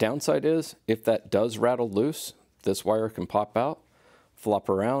 The downside is if that does rattle loose, this wire can pop out, flop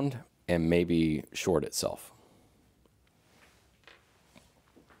around, and maybe short itself.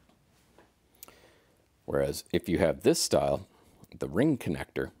 Whereas if you have this style, the ring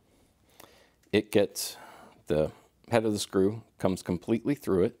connector, it gets the head of the screw, comes completely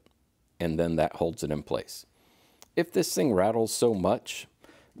through it, and then that holds it in place. If this thing rattles so much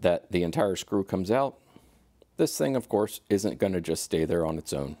that the entire screw comes out, this thing, of course, isn't going to just stay there on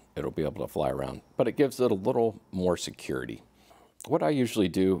its own. It'll be able to fly around, but it gives it a little more security. What I usually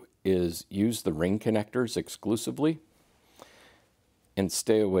do is use the ring connectors exclusively and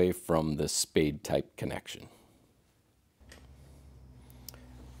stay away from the spade type connection.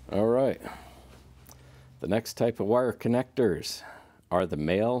 All right. The next type of wire connectors are the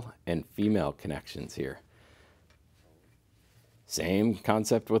male and female connections here. Same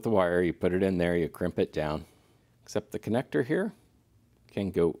concept with the wire. You put it in there, you crimp it down, except the connector here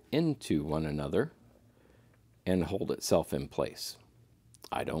can go into one another and hold itself in place.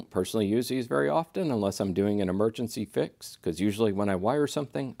 I don't personally use these very often unless I'm doing an emergency fix, because usually when I wire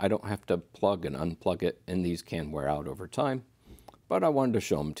something, I don't have to plug and unplug it, and these can wear out over time. But I wanted to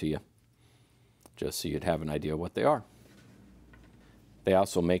show them to you, just so you'd have an idea what they are. They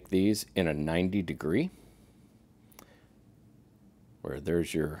also make these in a 90-degree, where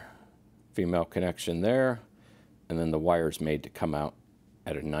there's your female connection there, and then the wire's made to come out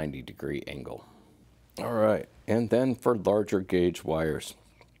at a 90-degree angle. All right, and then for larger gauge wires.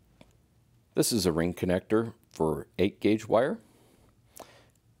 This is a ring connector for 8-gauge wire.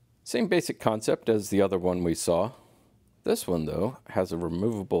 Same basic concept as the other one we saw. This one, though, has a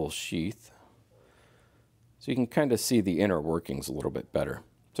removable sheath, so you can kind of see the inner workings a little bit better.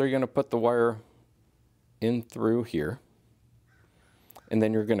 So you're going to put the wire in through here, and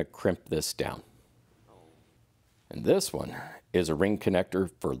then you're going to crimp this down. And this one is a ring connector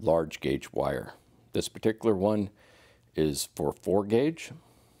for large gauge wire. This particular one is for 4-gauge.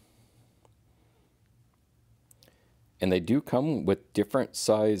 And they do come with different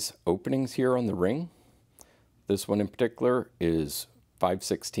size openings here on the ring. This one in particular is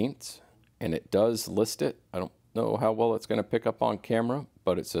 5/16, and it does list it. I don't know how well it's going to pick up on camera,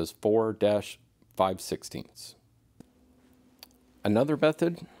 but it says 4-5/16. Another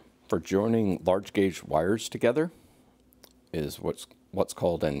method for joining large gauge wires together is what's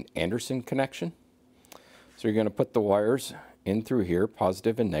called an Anderson connection. So you're going to put the wires in through here,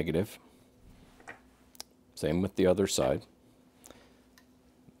 positive and negative. Same with the other side.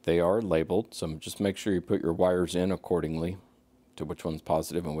 They are labeled, so just make sure you put your wires in accordingly to which one's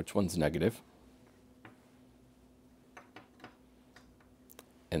positive and which one's negative.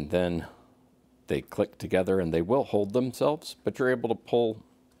 And then they click together and they will hold themselves, but you're able to pull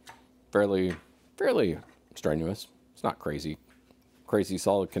fairly strenuous. It's not crazy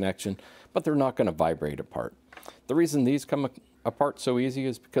solid connection, but they're not going to vibrate apart. The reason these come apart so easy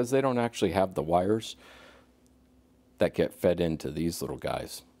is because they don't actually have the wires that get fed into these little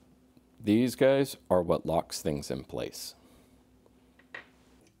guys. These guys are what locks things in place.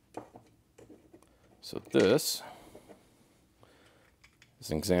 So this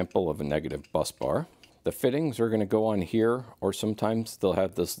is an example of a negative bus bar. The fittings are going to go on here, or sometimes they'll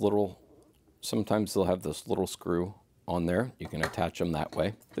have this little screw on there. You can attach them that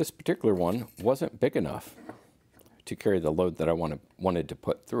way. This particular one wasn't big enough to carry the load that I wanted to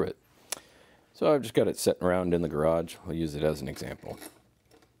put through it. So I've just got it sitting around in the garage. I'll use it as an example.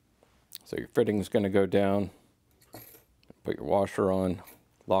 So your fitting is going to go down, put your washer on,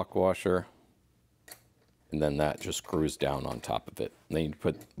 lock washer, and then that just screws down on top of it. And then you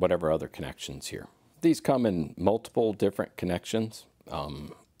put whatever other connections here. These come in multiple different connections.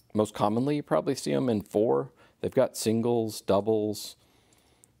 Most commonly, you probably see them in 4. They've got singles, doubles,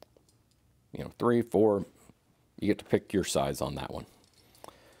 3, 4. You get to pick your size on that one.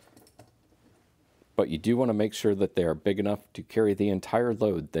 But you do want to make sure that they are big enough to carry the entire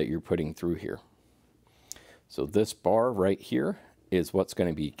load that you're putting through here. So this bar right here is what's going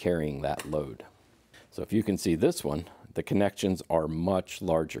to be carrying that load. So if you can see this one, the connections are much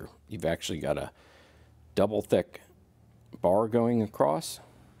larger. You've actually got a double thick bar going across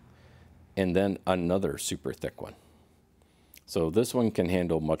and then another super thick one. So this one can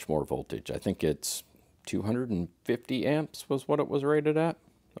handle much more voltage. I think it's 250 amps was what it was rated at.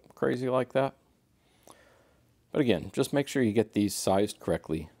 Something crazy like that. But again, just make sure you get these sized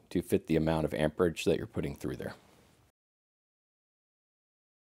correctly to fit the amount of amperage that you're putting through there.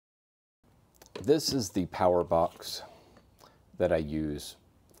 This is the power box that I use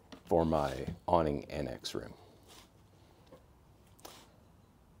for my awning annex room.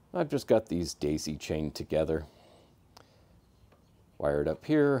 I've just got these daisy chained together, wired up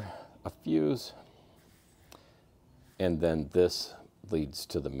here, a fuse, and then this leads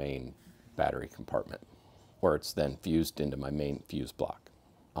to the main battery compartment, where it's then fused into my main fuse block.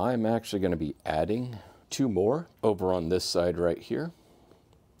 I'm actually going to be adding 2 more over on this side right here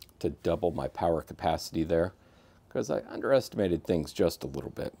to double my power capacity there, because I underestimated things just a little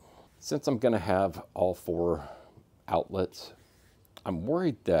bit. Since I'm going to have all 4 outlets, I'm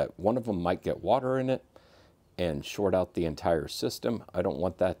worried that one of them might get water in it and short out the entire system. I don't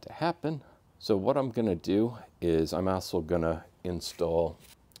want that to happen. So what I'm going to do is I'm also going to install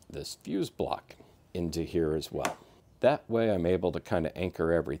this fuse block into here as well. That way I'm able to kind of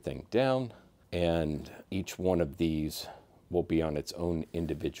anchor everything down, and each one of these will be on its own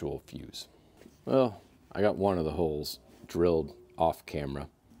individual fuse. Well, I got one of the holes drilled off camera.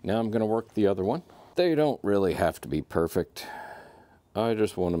 Now I'm going to work the other one. They don't really have to be perfect. I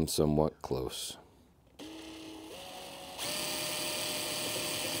just want them somewhat close.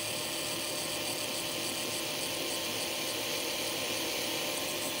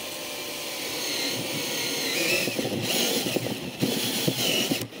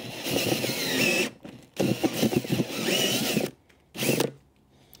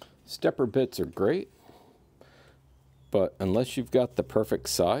 Stepper bits are great, but unless you've got the perfect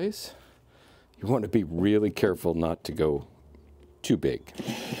size, you want to be really careful not to go too big. Just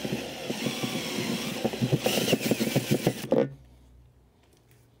going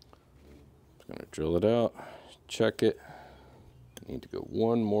to drill it out, check it. Need to go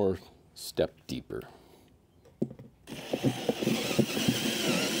one more step deeper.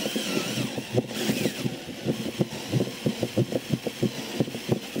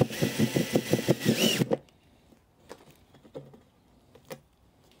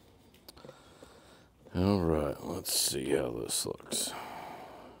 Let's see how this looks.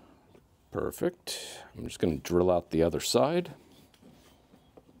 Perfect. I'm just going to drill out the other side.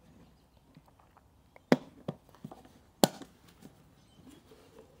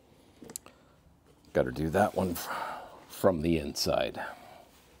 Got to do that one from the inside.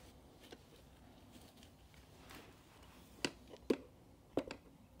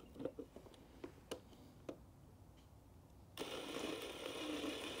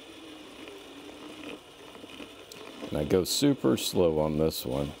 And I go super slow on this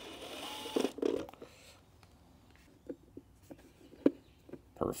one.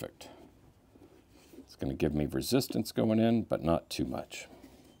 Perfect. It's going to give me resistance going in, but not too much.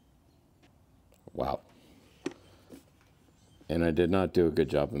 Wow. And I did not do a good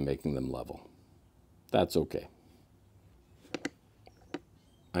job of making them level. That's okay.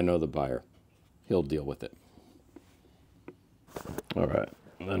 I know the buyer. He'll deal with it. All right,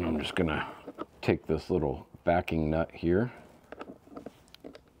 then I'm just gonna take this little backing nut here.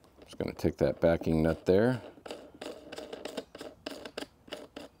 Just gonna take that backing nut there.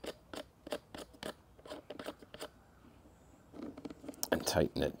 And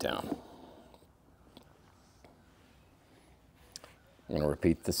tighten it down. I'm gonna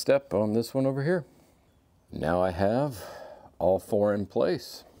repeat the step on this one over here. Now I have all four in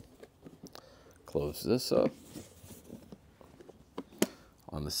place. Close this up.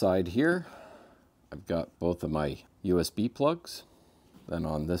 On the side here, I've got both of my USB plugs. Then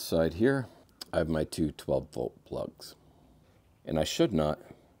on this side here, I have my two 12-volt plugs. And I should not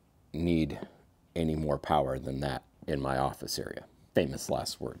need any more power than that in my office area. Famous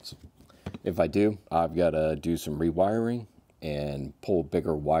last words. If I do, I've got to do some rewiring and pull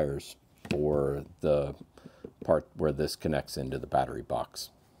bigger wires for the part where this connects into the battery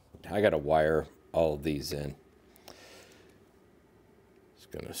box. I got to wire all of these in.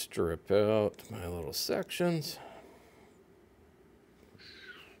 Just going to strip out my little sections.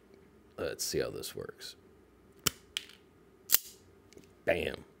 Let's see how this works.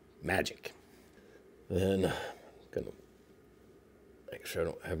 Bam, magic. Then I'm going to make sure I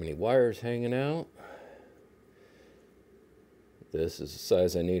don't have any wires hanging out. This is the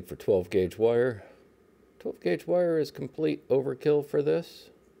size I need for 12 gauge wire. 12 gauge wire is complete overkill for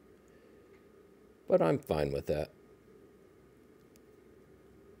this, but I'm fine with that.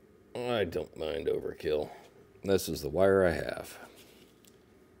 I don't mind overkill. This is the wire I have.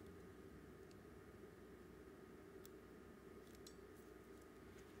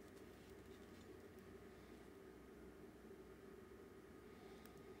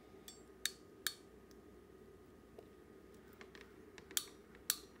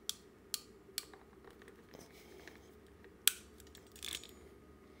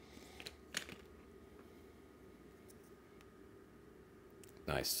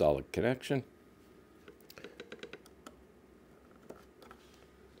 Nice solid connection.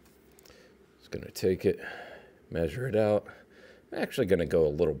 Just going to take it, measure it out. I'm actually going to go a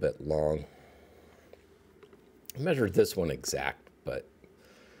little bit long. I measured this one exact, but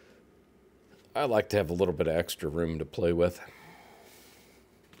I like to have a little bit of extra room to play with.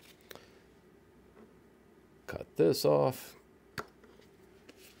 Cut this off.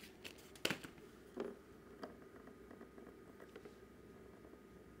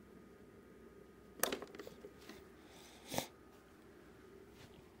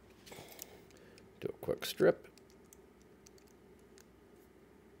 Do a quick strip.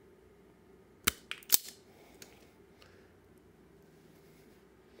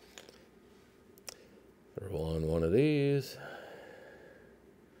 Throw on one of these.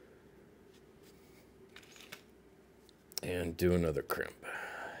 And do another crimp.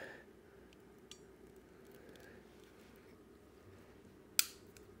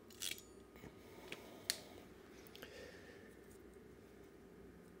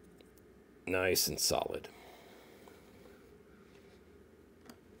 Nice and solid.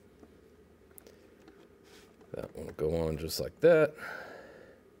 That one will go on just like that.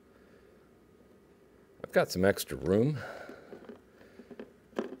 I've got some extra room,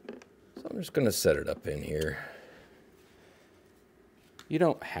 so I'm just going to set it up in here. You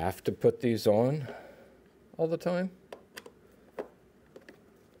don't have to put these on all the time.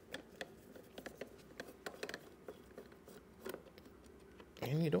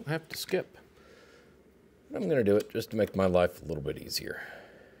 And you don't have to skip. I'm going to do it just to make my life a little bit easier.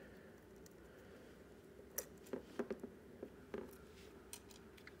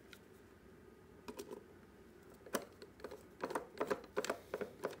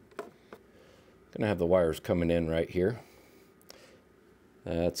 Going to have the wires coming in right here.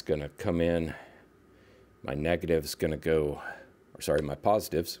 That's going to come in. My negative's going to go, or sorry, my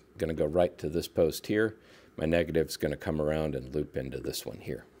positive's going to go right to this post here. My negative's going to come around and loop into this one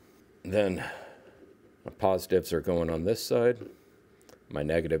here. Then my positives are going on this side. My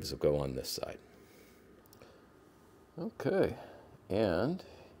negatives will go on this side. Okay, and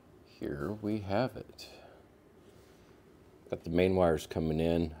here we have it. Got the main wires coming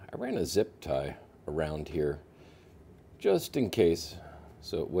in. I ran a zip tie around here just in case,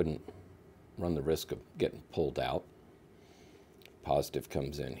 so it wouldn't run the risk of getting pulled out. Positive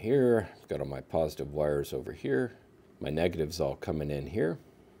comes in here. I've got all my positive wires over here. My negative's all coming in here.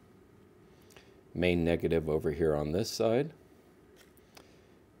 Main negative over here on this side.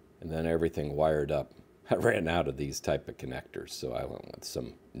 And then everything wired up. I ran out of these type of connectors, so I went with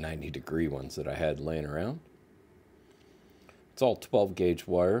some 90-degree ones that I had laying around. It's all 12 gauge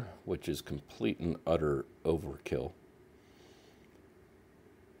wire, which is complete and utter overkill.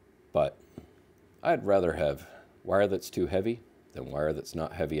 But I'd rather have wire that's too heavy than wire that's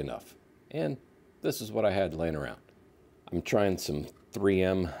not heavy enough. And this is what I had laying around. I'm trying some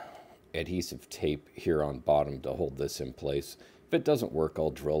 3M adhesive tape here on bottom to hold this in place. If it doesn't work,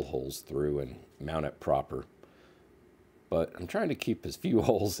 I'll drill holes through and mount it proper. But I'm trying to keep as few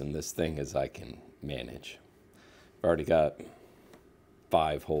holes in this thing as I can manage. I've already got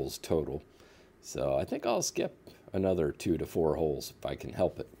 5 holes total, so I think I'll skip another 2 to 4 holes if I can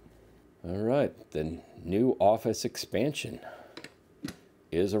help it. All right, the new office expansion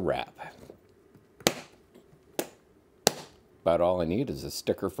is a wrap. About all I need is a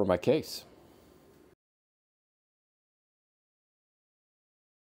sticker for my case.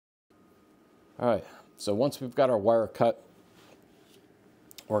 All right, so once we've got our wire cut,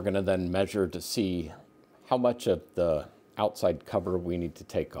 we're going to then measure to see how much of the outside cover we need to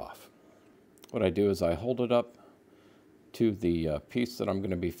take off. What I do is I hold it up to the piece that I'm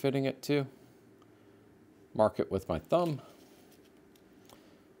going to be fitting it to, mark it with my thumb,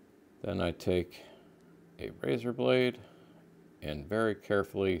 then I take a razor blade and very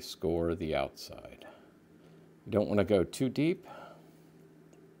carefully score the outside. You don't want to go too deep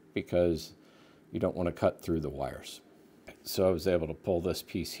because you don't want to cut through the wires. So I was able to pull this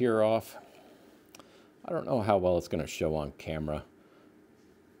piece here off. I don't know how well it's going to show on camera,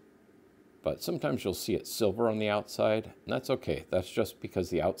 but sometimes you'll see it silver on the outside, and that's okay. That's just because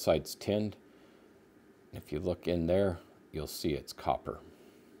the outside's tinned. If you look in there, you'll see it's copper.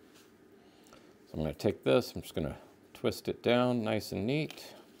 So I'm going to take this, I'm just going to twist it down nice and neat,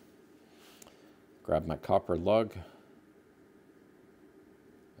 grab my copper lug, and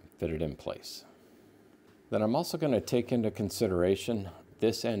fit it in place. Then I'm also going to take into consideration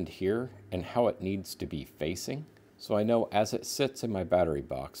this end here and how it needs to be facing. So I know as it sits in my battery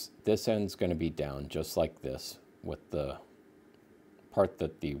box, this end's going to be down just like this, with the part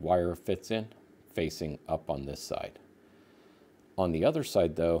that the wire fits in facing up on this side. On the other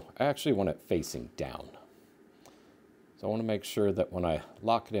side though, I actually want it facing down. So I want to make sure that when I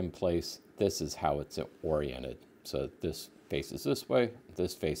lock it in place, this is how it's oriented. So this faces this way,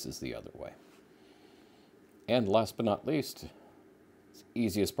 this faces the other way. And last but not least, the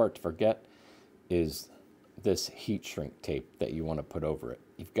easiest part to forget is this heat shrink tape that you want to put over it.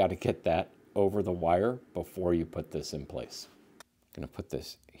 You've got to get that over the wire before you put this in place. I'm going to put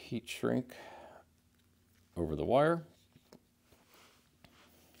this heat shrink over the wire.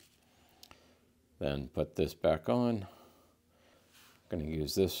 Then put this back on. I'm going to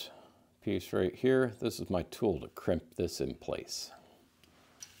use this piece right here. This is my tool to crimp this in place.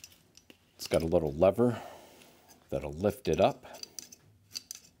 It's got a little lever that'll lift it up.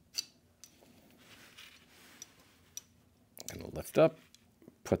 I'm going to lift up,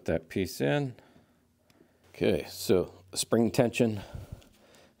 put that piece in. Okay, so the spring tension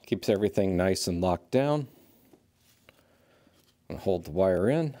keeps everything nice and locked down. I'm going to hold the wire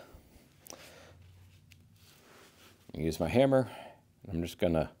in. Use my hammer. I'm just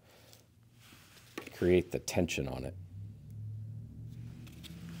going to create the tension on it.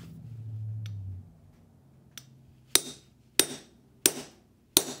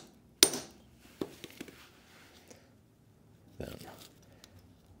 Then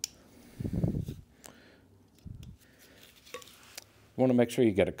you want to make sure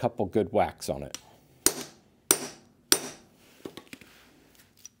you get a couple good whacks on it.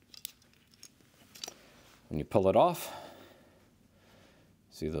 When you pull it off,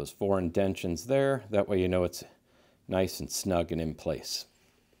 see those 4 indentions there? That way you know it's nice and snug and in place.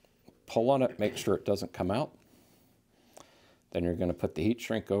 Pull on it, make sure it doesn't come out. Then you're going to put the heat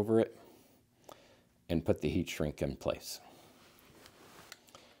shrink over it and put the heat shrink in place.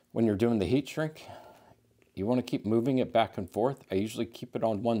 When you're doing the heat shrink, you want to keep moving it back and forth. I usually keep it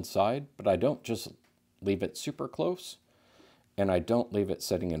on one side, but I don't just leave it super close, and I don't leave it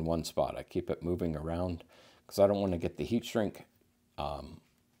sitting in one spot. I keep it moving around because I don't want to get the heat shrink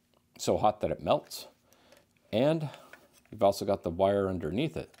so hot that it melts. And you've also got the wire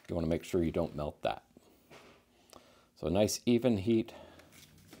underneath it. You want to make sure you don't melt that. So a nice even heat.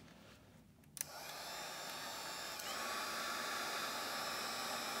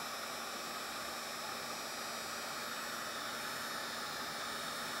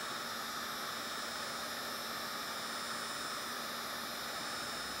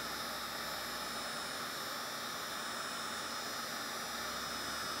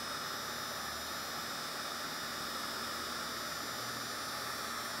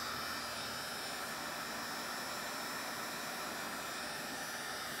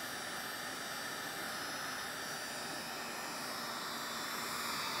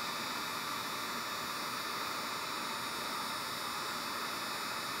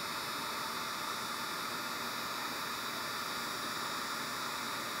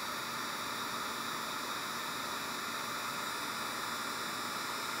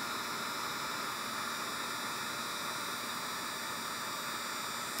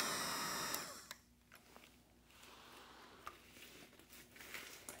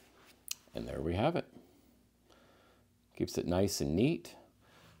 And there we have it. Keeps it nice and neat.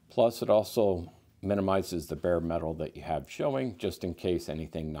 Plus it also minimizes the bare metal that you have showing, just in case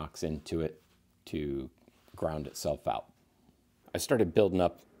anything knocks into it to ground itself out. I started building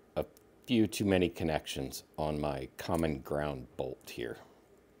up a few too many connections on my common ground bolt here.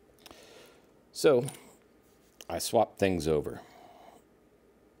 So I swapped things over.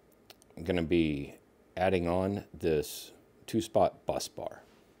 I'm going to be adding on this 2-spot bus bar.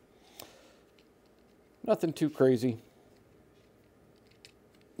 Nothing too crazy.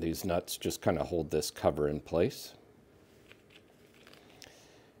 These nuts just kind of hold this cover in place.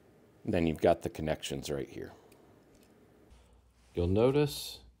 And then you've got the connections right here. You'll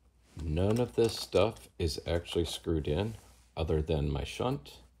notice none of this stuff is actually screwed in other than my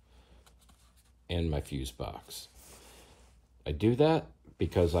shunt and my fuse box. I do that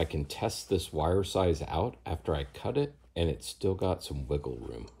because I can test this wire size out after I cut it, and it's still got some wiggle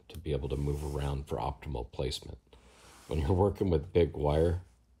room to be able to move around for optimal placement. When you're working with big wire,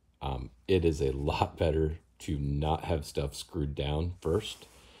 it is a lot better to not have stuff screwed down first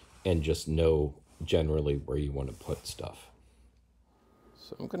and just know generally where you want to put stuff.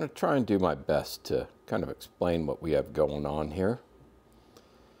 So I'm going to try and do my best to kind of explain what we have going on here.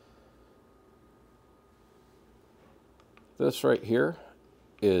 This right here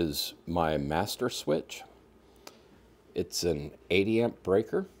is my master switch. It's an 80 amp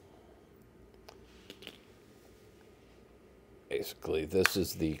breaker. Basically, this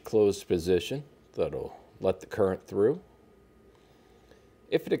is the closed position that'll let the current through.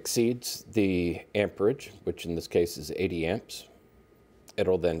 If it exceeds the amperage, which in this case is 80 amps,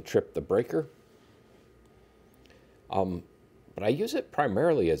 it'll then trip the breaker. But I use it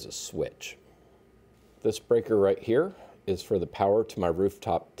primarily as a switch. This breaker right here is for the power to my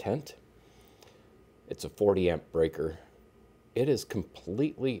rooftop tent. It's a 40 amp breaker. It is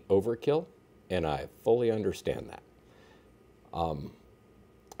completely overkill, and I fully understand that.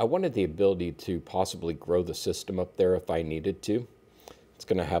 I wanted the ability to possibly grow the system up there if I needed to. It's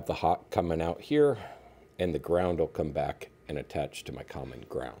going to have the hot coming out here, and the ground will come back and attach to my common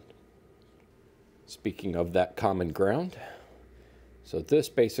ground. Speaking of that common ground, so this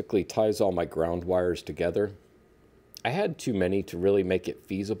basically ties all my ground wires together. I had too many to really make it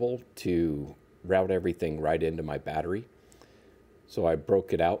feasible to route everything right into my battery. So I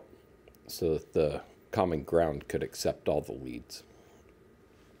broke it out so that the common ground could accept all the leads.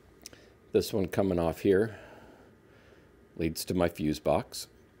 This one coming off here leads to my fuse box.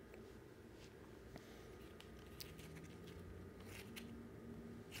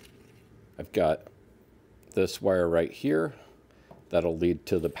 I've got this wire right here that'll lead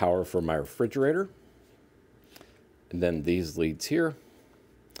to the power for my refrigerator. And then these leads here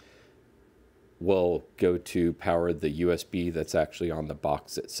will go to power the USB that's actually on the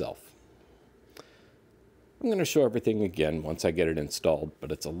box itself. I'm going to show everything again once I get it installed,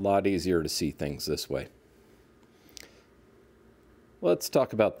 but it's a lot easier to see things this way. Let's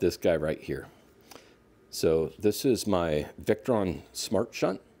talk about this guy right here. So this is my Victron Smart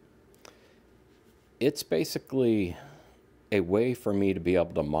Shunt. It's basically a way for me to be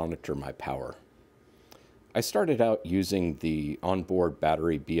able to monitor my power. I started out using the onboard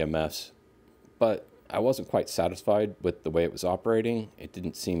battery BMS, but I wasn't quite satisfied with the way it was operating. It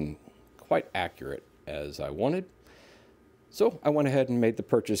didn't seem quite accurate as I wanted. So I went ahead and made the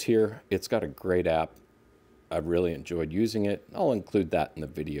purchase here. It's got a great app. I really enjoyed using it. I'll include that in the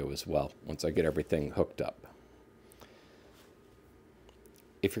video as well once I get everything hooked up.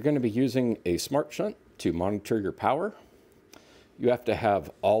 If you're going to be using a smart shunt to monitor your power, you have to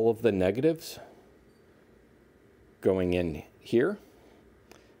have all of the negatives going in here,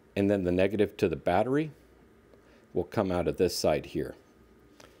 and then the negative to the battery will come out of this side here.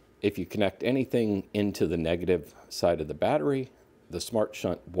 If you connect anything into the negative side of the battery, the smart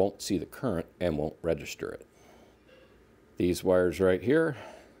shunt won't see the current and won't register it. These wires right here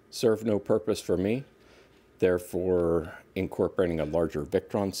serve no purpose for me. They're for incorporating a larger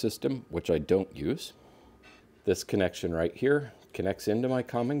Victron system, which I don't use. This connection right here connects into my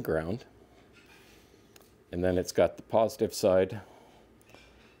common ground. And then it's got the positive side,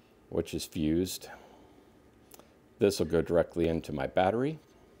 which is fused. This will go directly into my battery.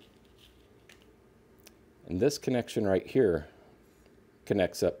 And this connection right here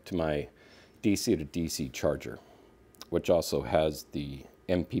connects up to my DC to DC charger, which also has the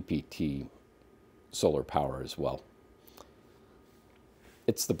MPPT solar power as well.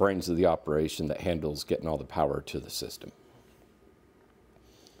 It's the brains of the operation that handles getting all the power to the system.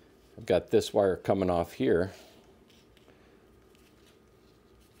 I've got this wire coming off here,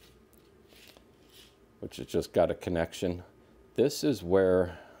 which has just got a connection. This is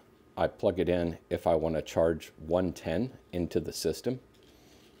where I plug it in if I want to charge 110 into the system.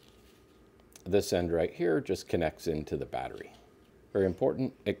 This end right here just connects into the battery. Very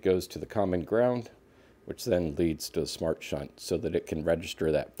important, it goes to the common ground, which then leads to a smart shunt so that it can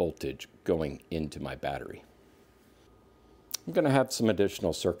register that voltage going into my battery. I'm going to have some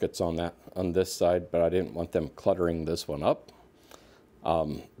additional circuits on this side, but I didn't want them cluttering this one up.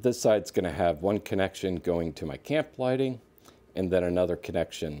 This side's going to have one connection going to my camp lighting, and then another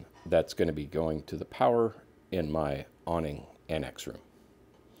connection that's going to be going to the power in my awning annex room.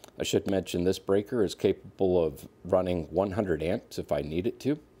 I should mention this breaker is capable of running 100 amps if I need it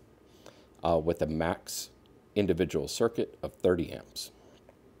to, with a max individual circuit of 30 amps.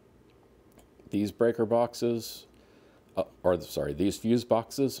 These breaker boxes, these fuse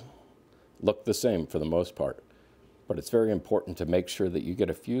boxes look the same for the most part, but it's very important to make sure that you get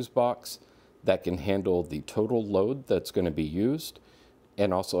a fuse box that can handle the total load that's going to be used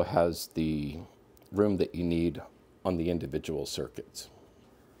and also has the room that you need on the individual circuits.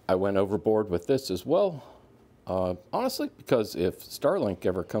 I went overboard with this as well, honestly, because if Starlink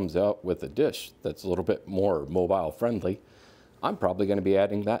ever comes out with a dish that's a little bit more mobile friendly, I'm probably going to be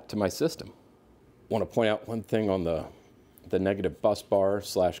adding that to my system. I want to point out one thing on the negative bus bar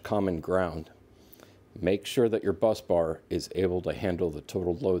 / common ground. Make sure that your bus bar is able to handle the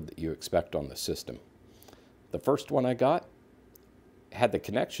total load that you expect on the system. The first one I got had the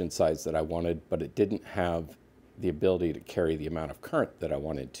connection size that I wanted, but it didn't have the ability to carry the amount of current that I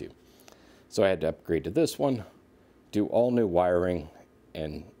wanted to. So I had to upgrade to this one, do all new wiring,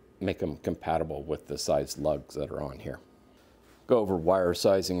 and make them compatible with the size lugs that are on here. Go over wire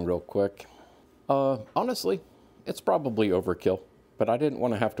sizing real quick. Honestly, it's probably overkill, but I didn't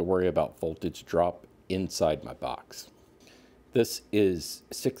want to have to worry about voltage drop inside my box. This is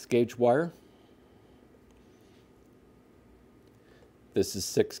 6-gauge wire. This is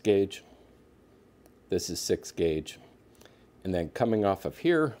 6-gauge. This is 6-gauge. And then coming off of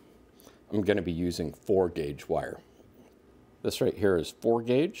here, I'm going to be using 4-gauge wire. This right here is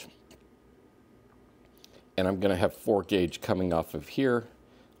 4-gauge. And I'm going to have 4-gauge coming off of here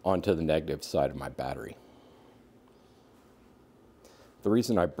onto the negative side of my battery. The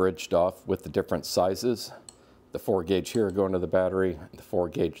reason I bridged off with the different sizes, the 4-gauge here going to the battery, the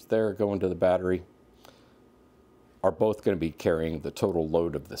 4-gauge there going to the battery, are both going to be carrying the total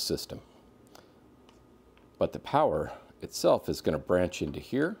load of the system. But the power itself is going to branch into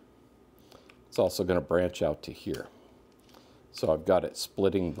here. It's also going to branch out to here. So I've got it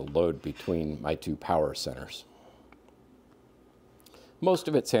splitting the load between my two power centers. Most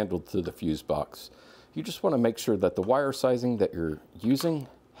of it's handled through the fuse box. You just want to make sure that the wire sizing that you're using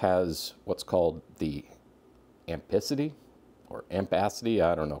has what's called the ampacity or ampacity.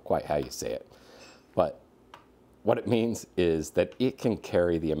 I don't know quite how you say it, but what it means is that it can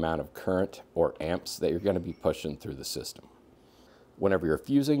carry the amount of current or amps that you're going to be pushing through the system. Whenever you're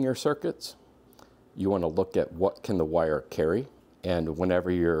fusing your circuits, you want to look at what can the wire carry, and whenever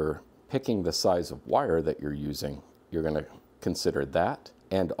you're picking the size of wire that you're using, you're going to consider that,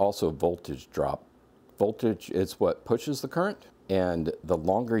 and also voltage drop. Voltage is what pushes the current, and the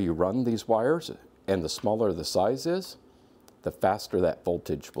longer you run these wires and the smaller the size is, the faster that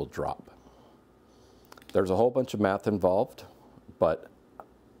voltage will drop. There's a whole bunch of math involved, but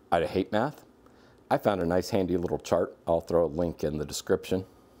I hate math. I found a nice handy little chart. I'll throw a link in the description.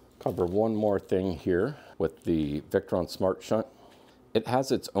 Cover one more thing here with the Victron Smart Shunt. It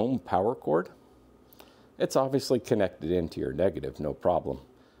has its own power cord. It's obviously connected into your negative, no problem,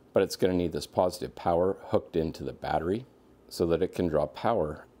 but it's going to need this positive power hooked into the battery so that it can draw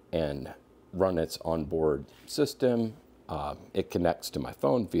power and run its onboard system. It connects to my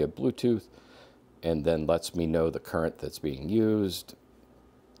phone via Bluetooth and then lets me know the current that's being used,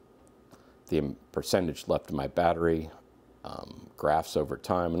 the percentage left in my battery, graphs over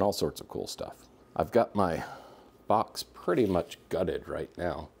time, and all sorts of cool stuff. I've got my box pretty much gutted right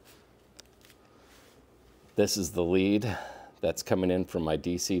now. This is the lead that's coming in from my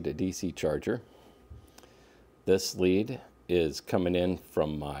DC to DC charger. This lead is coming in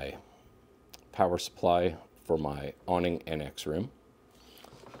from my power supply for my awning annex room.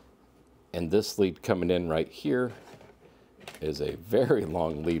 And this lead coming in right here is a very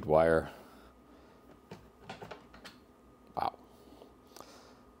long lead wire. Wow.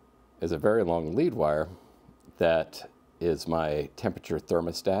 Is a very long lead wire that is my temperature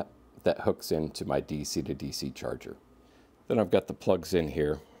thermostat that hooks into my DC to DC charger. Then I've got the plugs in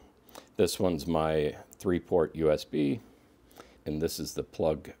here. This one's my 3-port USB, and this is the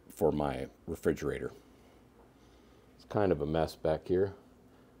plug for my refrigerator. It's kind of a mess back here.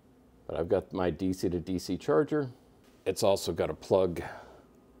 But I've got my DC to DC charger. It's also got a plug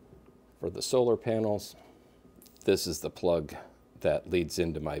For the solar panels, this is the plug that leads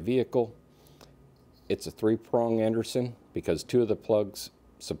into my vehicle. It's a 3-prong Anderson because 2 of the plugs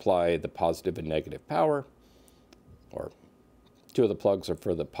supply the positive and negative power, or 2 of the plugs are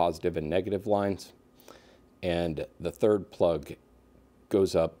for the positive and negative lines, and the 3rd plug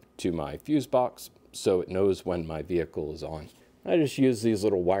goes up to my fuse box so it knows when my vehicle is on. I just use these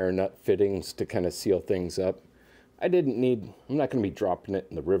little wire nut fittings to kind of seal things up. I'm not going to be dropping it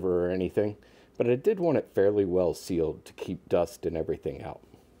in the river or anything, but I did want it fairly well sealed to keep dust and everything out.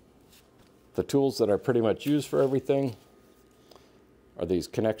 The tools that I pretty much use for everything are these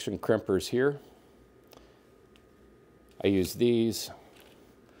connection crimpers here. I use these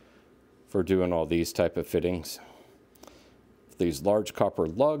for doing all these type of fittings. These large copper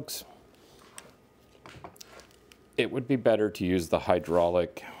lugs, it would be better to use the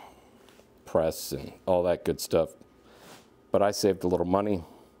hydraulic press and all that good stuff, but I saved a little money.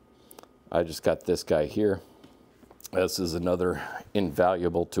 I just got this guy here. This is another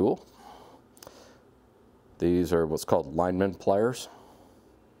invaluable tool. These are what's called lineman pliers.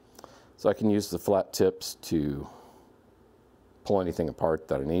 So I can use the flat tips to pull anything apart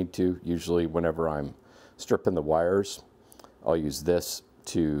that I need to. Usually whenever I'm stripping the wires, I'll use this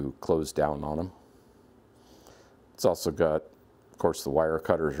to close down on them. It's also got, of course, the wire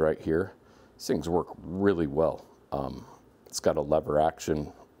cutters right here. These things work really well. It's got a lever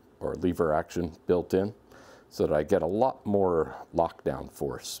action or lever action built in so that I get a lot more lockdown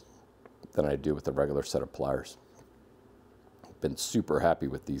force than I do with a regular set of pliers. Been super happy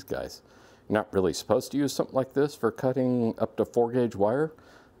with these guys. You're not really supposed to use something like this for cutting up to 4-gauge wire,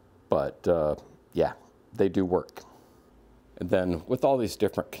 but yeah, they do work. And then with all these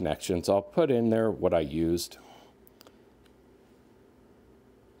different connections, I'll put in there what I used.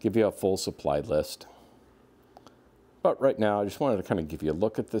 Give you a full supply list. But right now, I just wanted to kind of give you a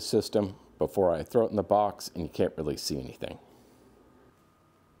look at this system before I throw it in the box and you can't really see anything.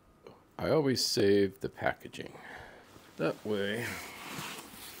 I always save the packaging. That way,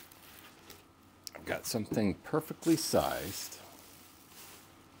 I've got something perfectly sized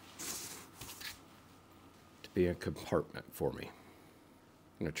to be a compartment for me.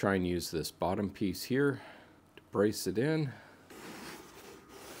 I'm going to try and use this bottom piece here to brace it in.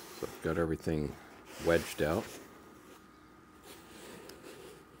 So I've got everything wedged out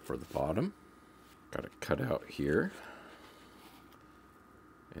for the bottom. Got it cut out here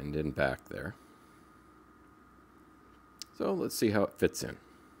and in back there. So let's see how it fits in.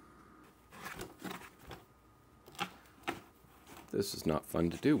 This is not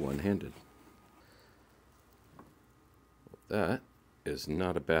fun to do one-handed. That is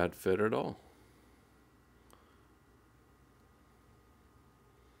not a bad fit at all.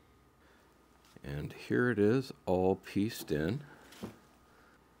 And here it is, all pieced in.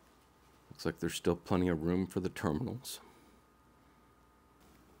 Looks like there's still plenty of room for the terminals.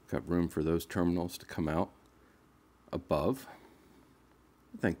 Got room for those terminals to come out above.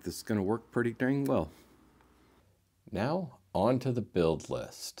 I think this is going to work pretty dang well. Now on to the build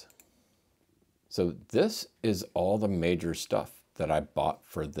list. So this is all the major stuff that I bought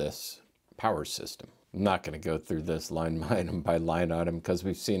for this power system. I'm not going to go through this line item by line item because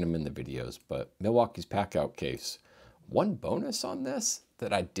we've seen them in the videos, but Milwaukee's pack-out case. One bonus on this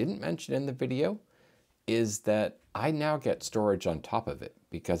that I didn't mention in the video is that I now get storage on top of it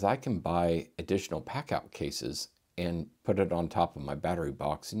because I can buy additional pack-out cases and put it on top of my battery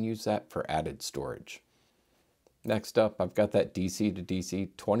box and use that for added storage. Next up, I've got that DC to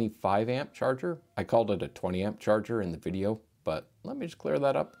DC 25 amp charger. I called it a 20 amp charger in the video, but let me just clear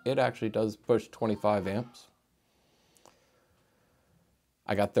that up. It actually does push 25 amps.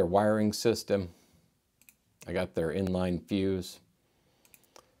 I got their wiring system. I got their inline fuse.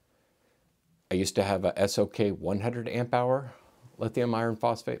 I used to have a SOK 100 amp hour lithium iron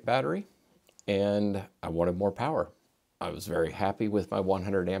phosphate battery, and I wanted more power. I was very happy with my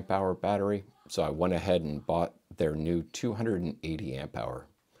 100 amp hour battery, so I went ahead and bought their new 280 amp hour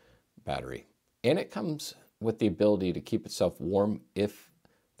battery. And it comes with the ability to keep itself warm if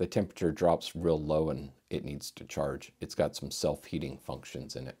the temperature drops real low and it needs to charge. It's got some self-heating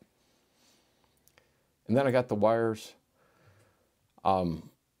functions in it. And then I got the wires.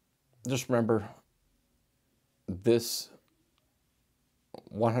 Just remember, this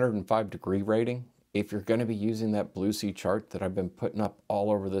 105 degree rating, if you're going to be using that Blue Sea chart that I've been putting up all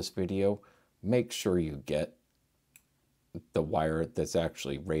over this video, make sure you get the wire that's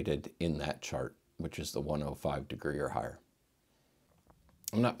actually rated in that chart, which is the 105 degree or higher.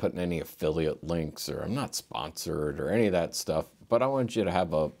 I'm not putting any affiliate links, or I'm not sponsored or any of that stuff, but I want you to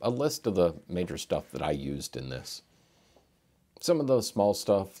have a list of the major stuff that I used in this. Some of those small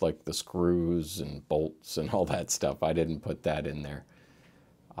stuff like the screws and bolts and all that stuff, I didn't put that in there.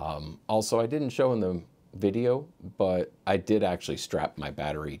 Also, I didn't show in the video, but I did actually strap my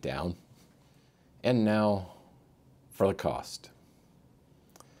battery down. And now for the cost.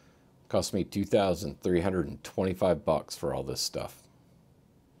 Cost me $2,325 for all this stuff.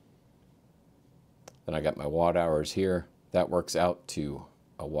 Then I got my watt hours here. That works out to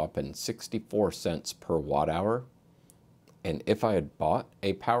a whopping 64 cents per watt hour. And if I had bought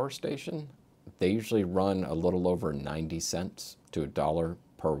a power station, they usually run a little over 90 cents to $1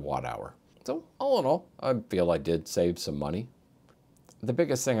 per watt hour. So all in all, I feel I did save some money. The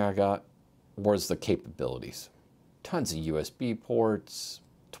biggest thing I got was the capabilities. Tons of USB ports,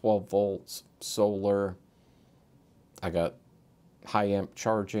 12 volts, solar. I got high amp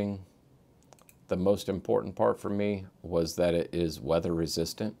charging. The most important part for me was that it is weather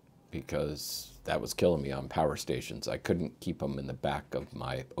resistant, because that was killing me on power stations. I couldn't keep them in the back of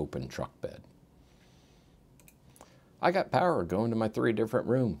my open truck bed. I got power going to my 3 different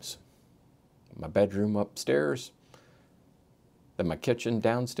rooms. My bedroom upstairs, then my kitchen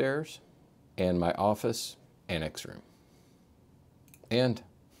downstairs, and my office annex room. And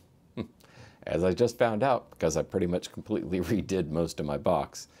as I just found out, because I pretty much completely redid most of my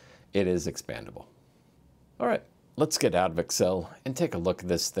box, it is expandable. All right, let's get out of Excel and take a look at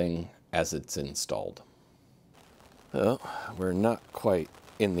this thing as it's installed. Well, we're not quite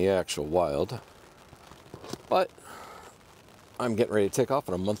in the actual wild, but I'm getting ready to take off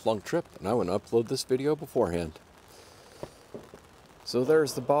on a month-long trip, and I want to upload this video beforehand. So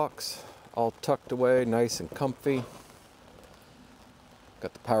there's the box, all tucked away, nice and comfy.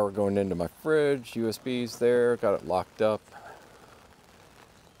 Got the power going into my fridge, USBs there, got it locked up.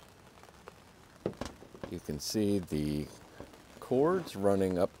 You can see the cords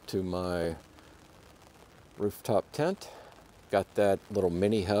running up to my rooftop tent. Got that little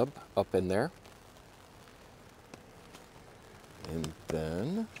mini hub up in there. And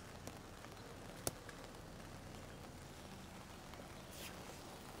then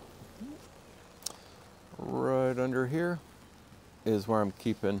right under here is where I'm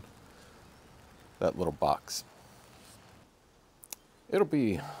keeping that little box. It'll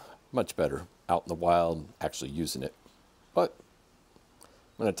be much better out in the wild actually using it, but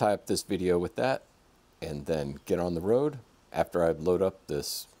I'm going to tie up this video with that and then get on the road after I load up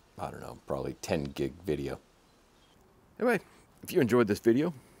this, I don't know, probably 10 gig video. Anyway, if you enjoyed this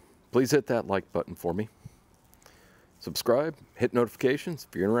video, please hit that like button for me. Subscribe, hit notifications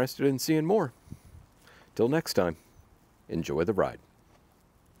if you're interested in seeing more. Till next time, enjoy the ride.